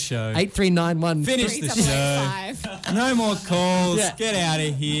calls. End the show. 8391. Finish the show. No more calls. Yeah. Get out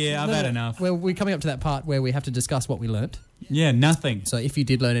of here. I've had enough. Well, we're coming up to that part where we have to discuss what we learnt. Yeah, nothing. So if you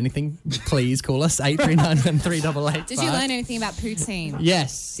did learn anything, please call us 83913885. Did you learn anything about poutine?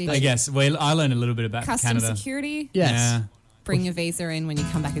 Yes. Did I you? guess. Well, I learned a little bit about Customs Canada. security? Yes. Yeah. Bring your visa in when you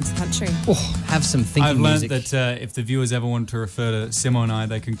come back into the country. Oh, have some thinking I've learned music. that if the viewers ever want to refer to Simo and I,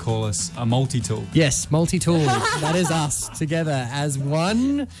 they can call us a multi-tool. Yes, multi-tool. That is us together as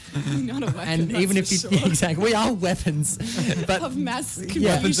one. Not a weapon. And even if you exactly, we are weapons, but of mass confusion.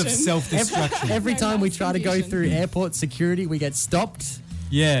 Weapons of self-destruction. every time we try to go through airport security, we get stopped.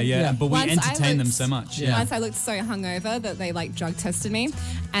 Yeah. But we Once I entertain them looked- so much. Yeah. Once I looked so hungover that they like drug tested me,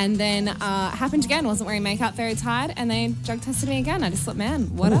 and then happened again. Wasn't wearing makeup, very tired, and they drug tested me again. I just thought,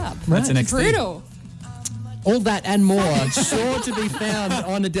 man, what up? That's the next thing. Brutal. All that and more, sure to be found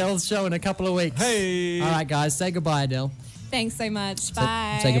on Adele's show in a couple of weeks. Hey. All right, guys, say goodbye, Adele. Thanks so much.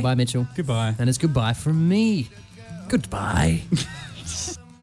 Bye. Say goodbye, Mitchell. Goodbye. And it's goodbye from me. Goodbye.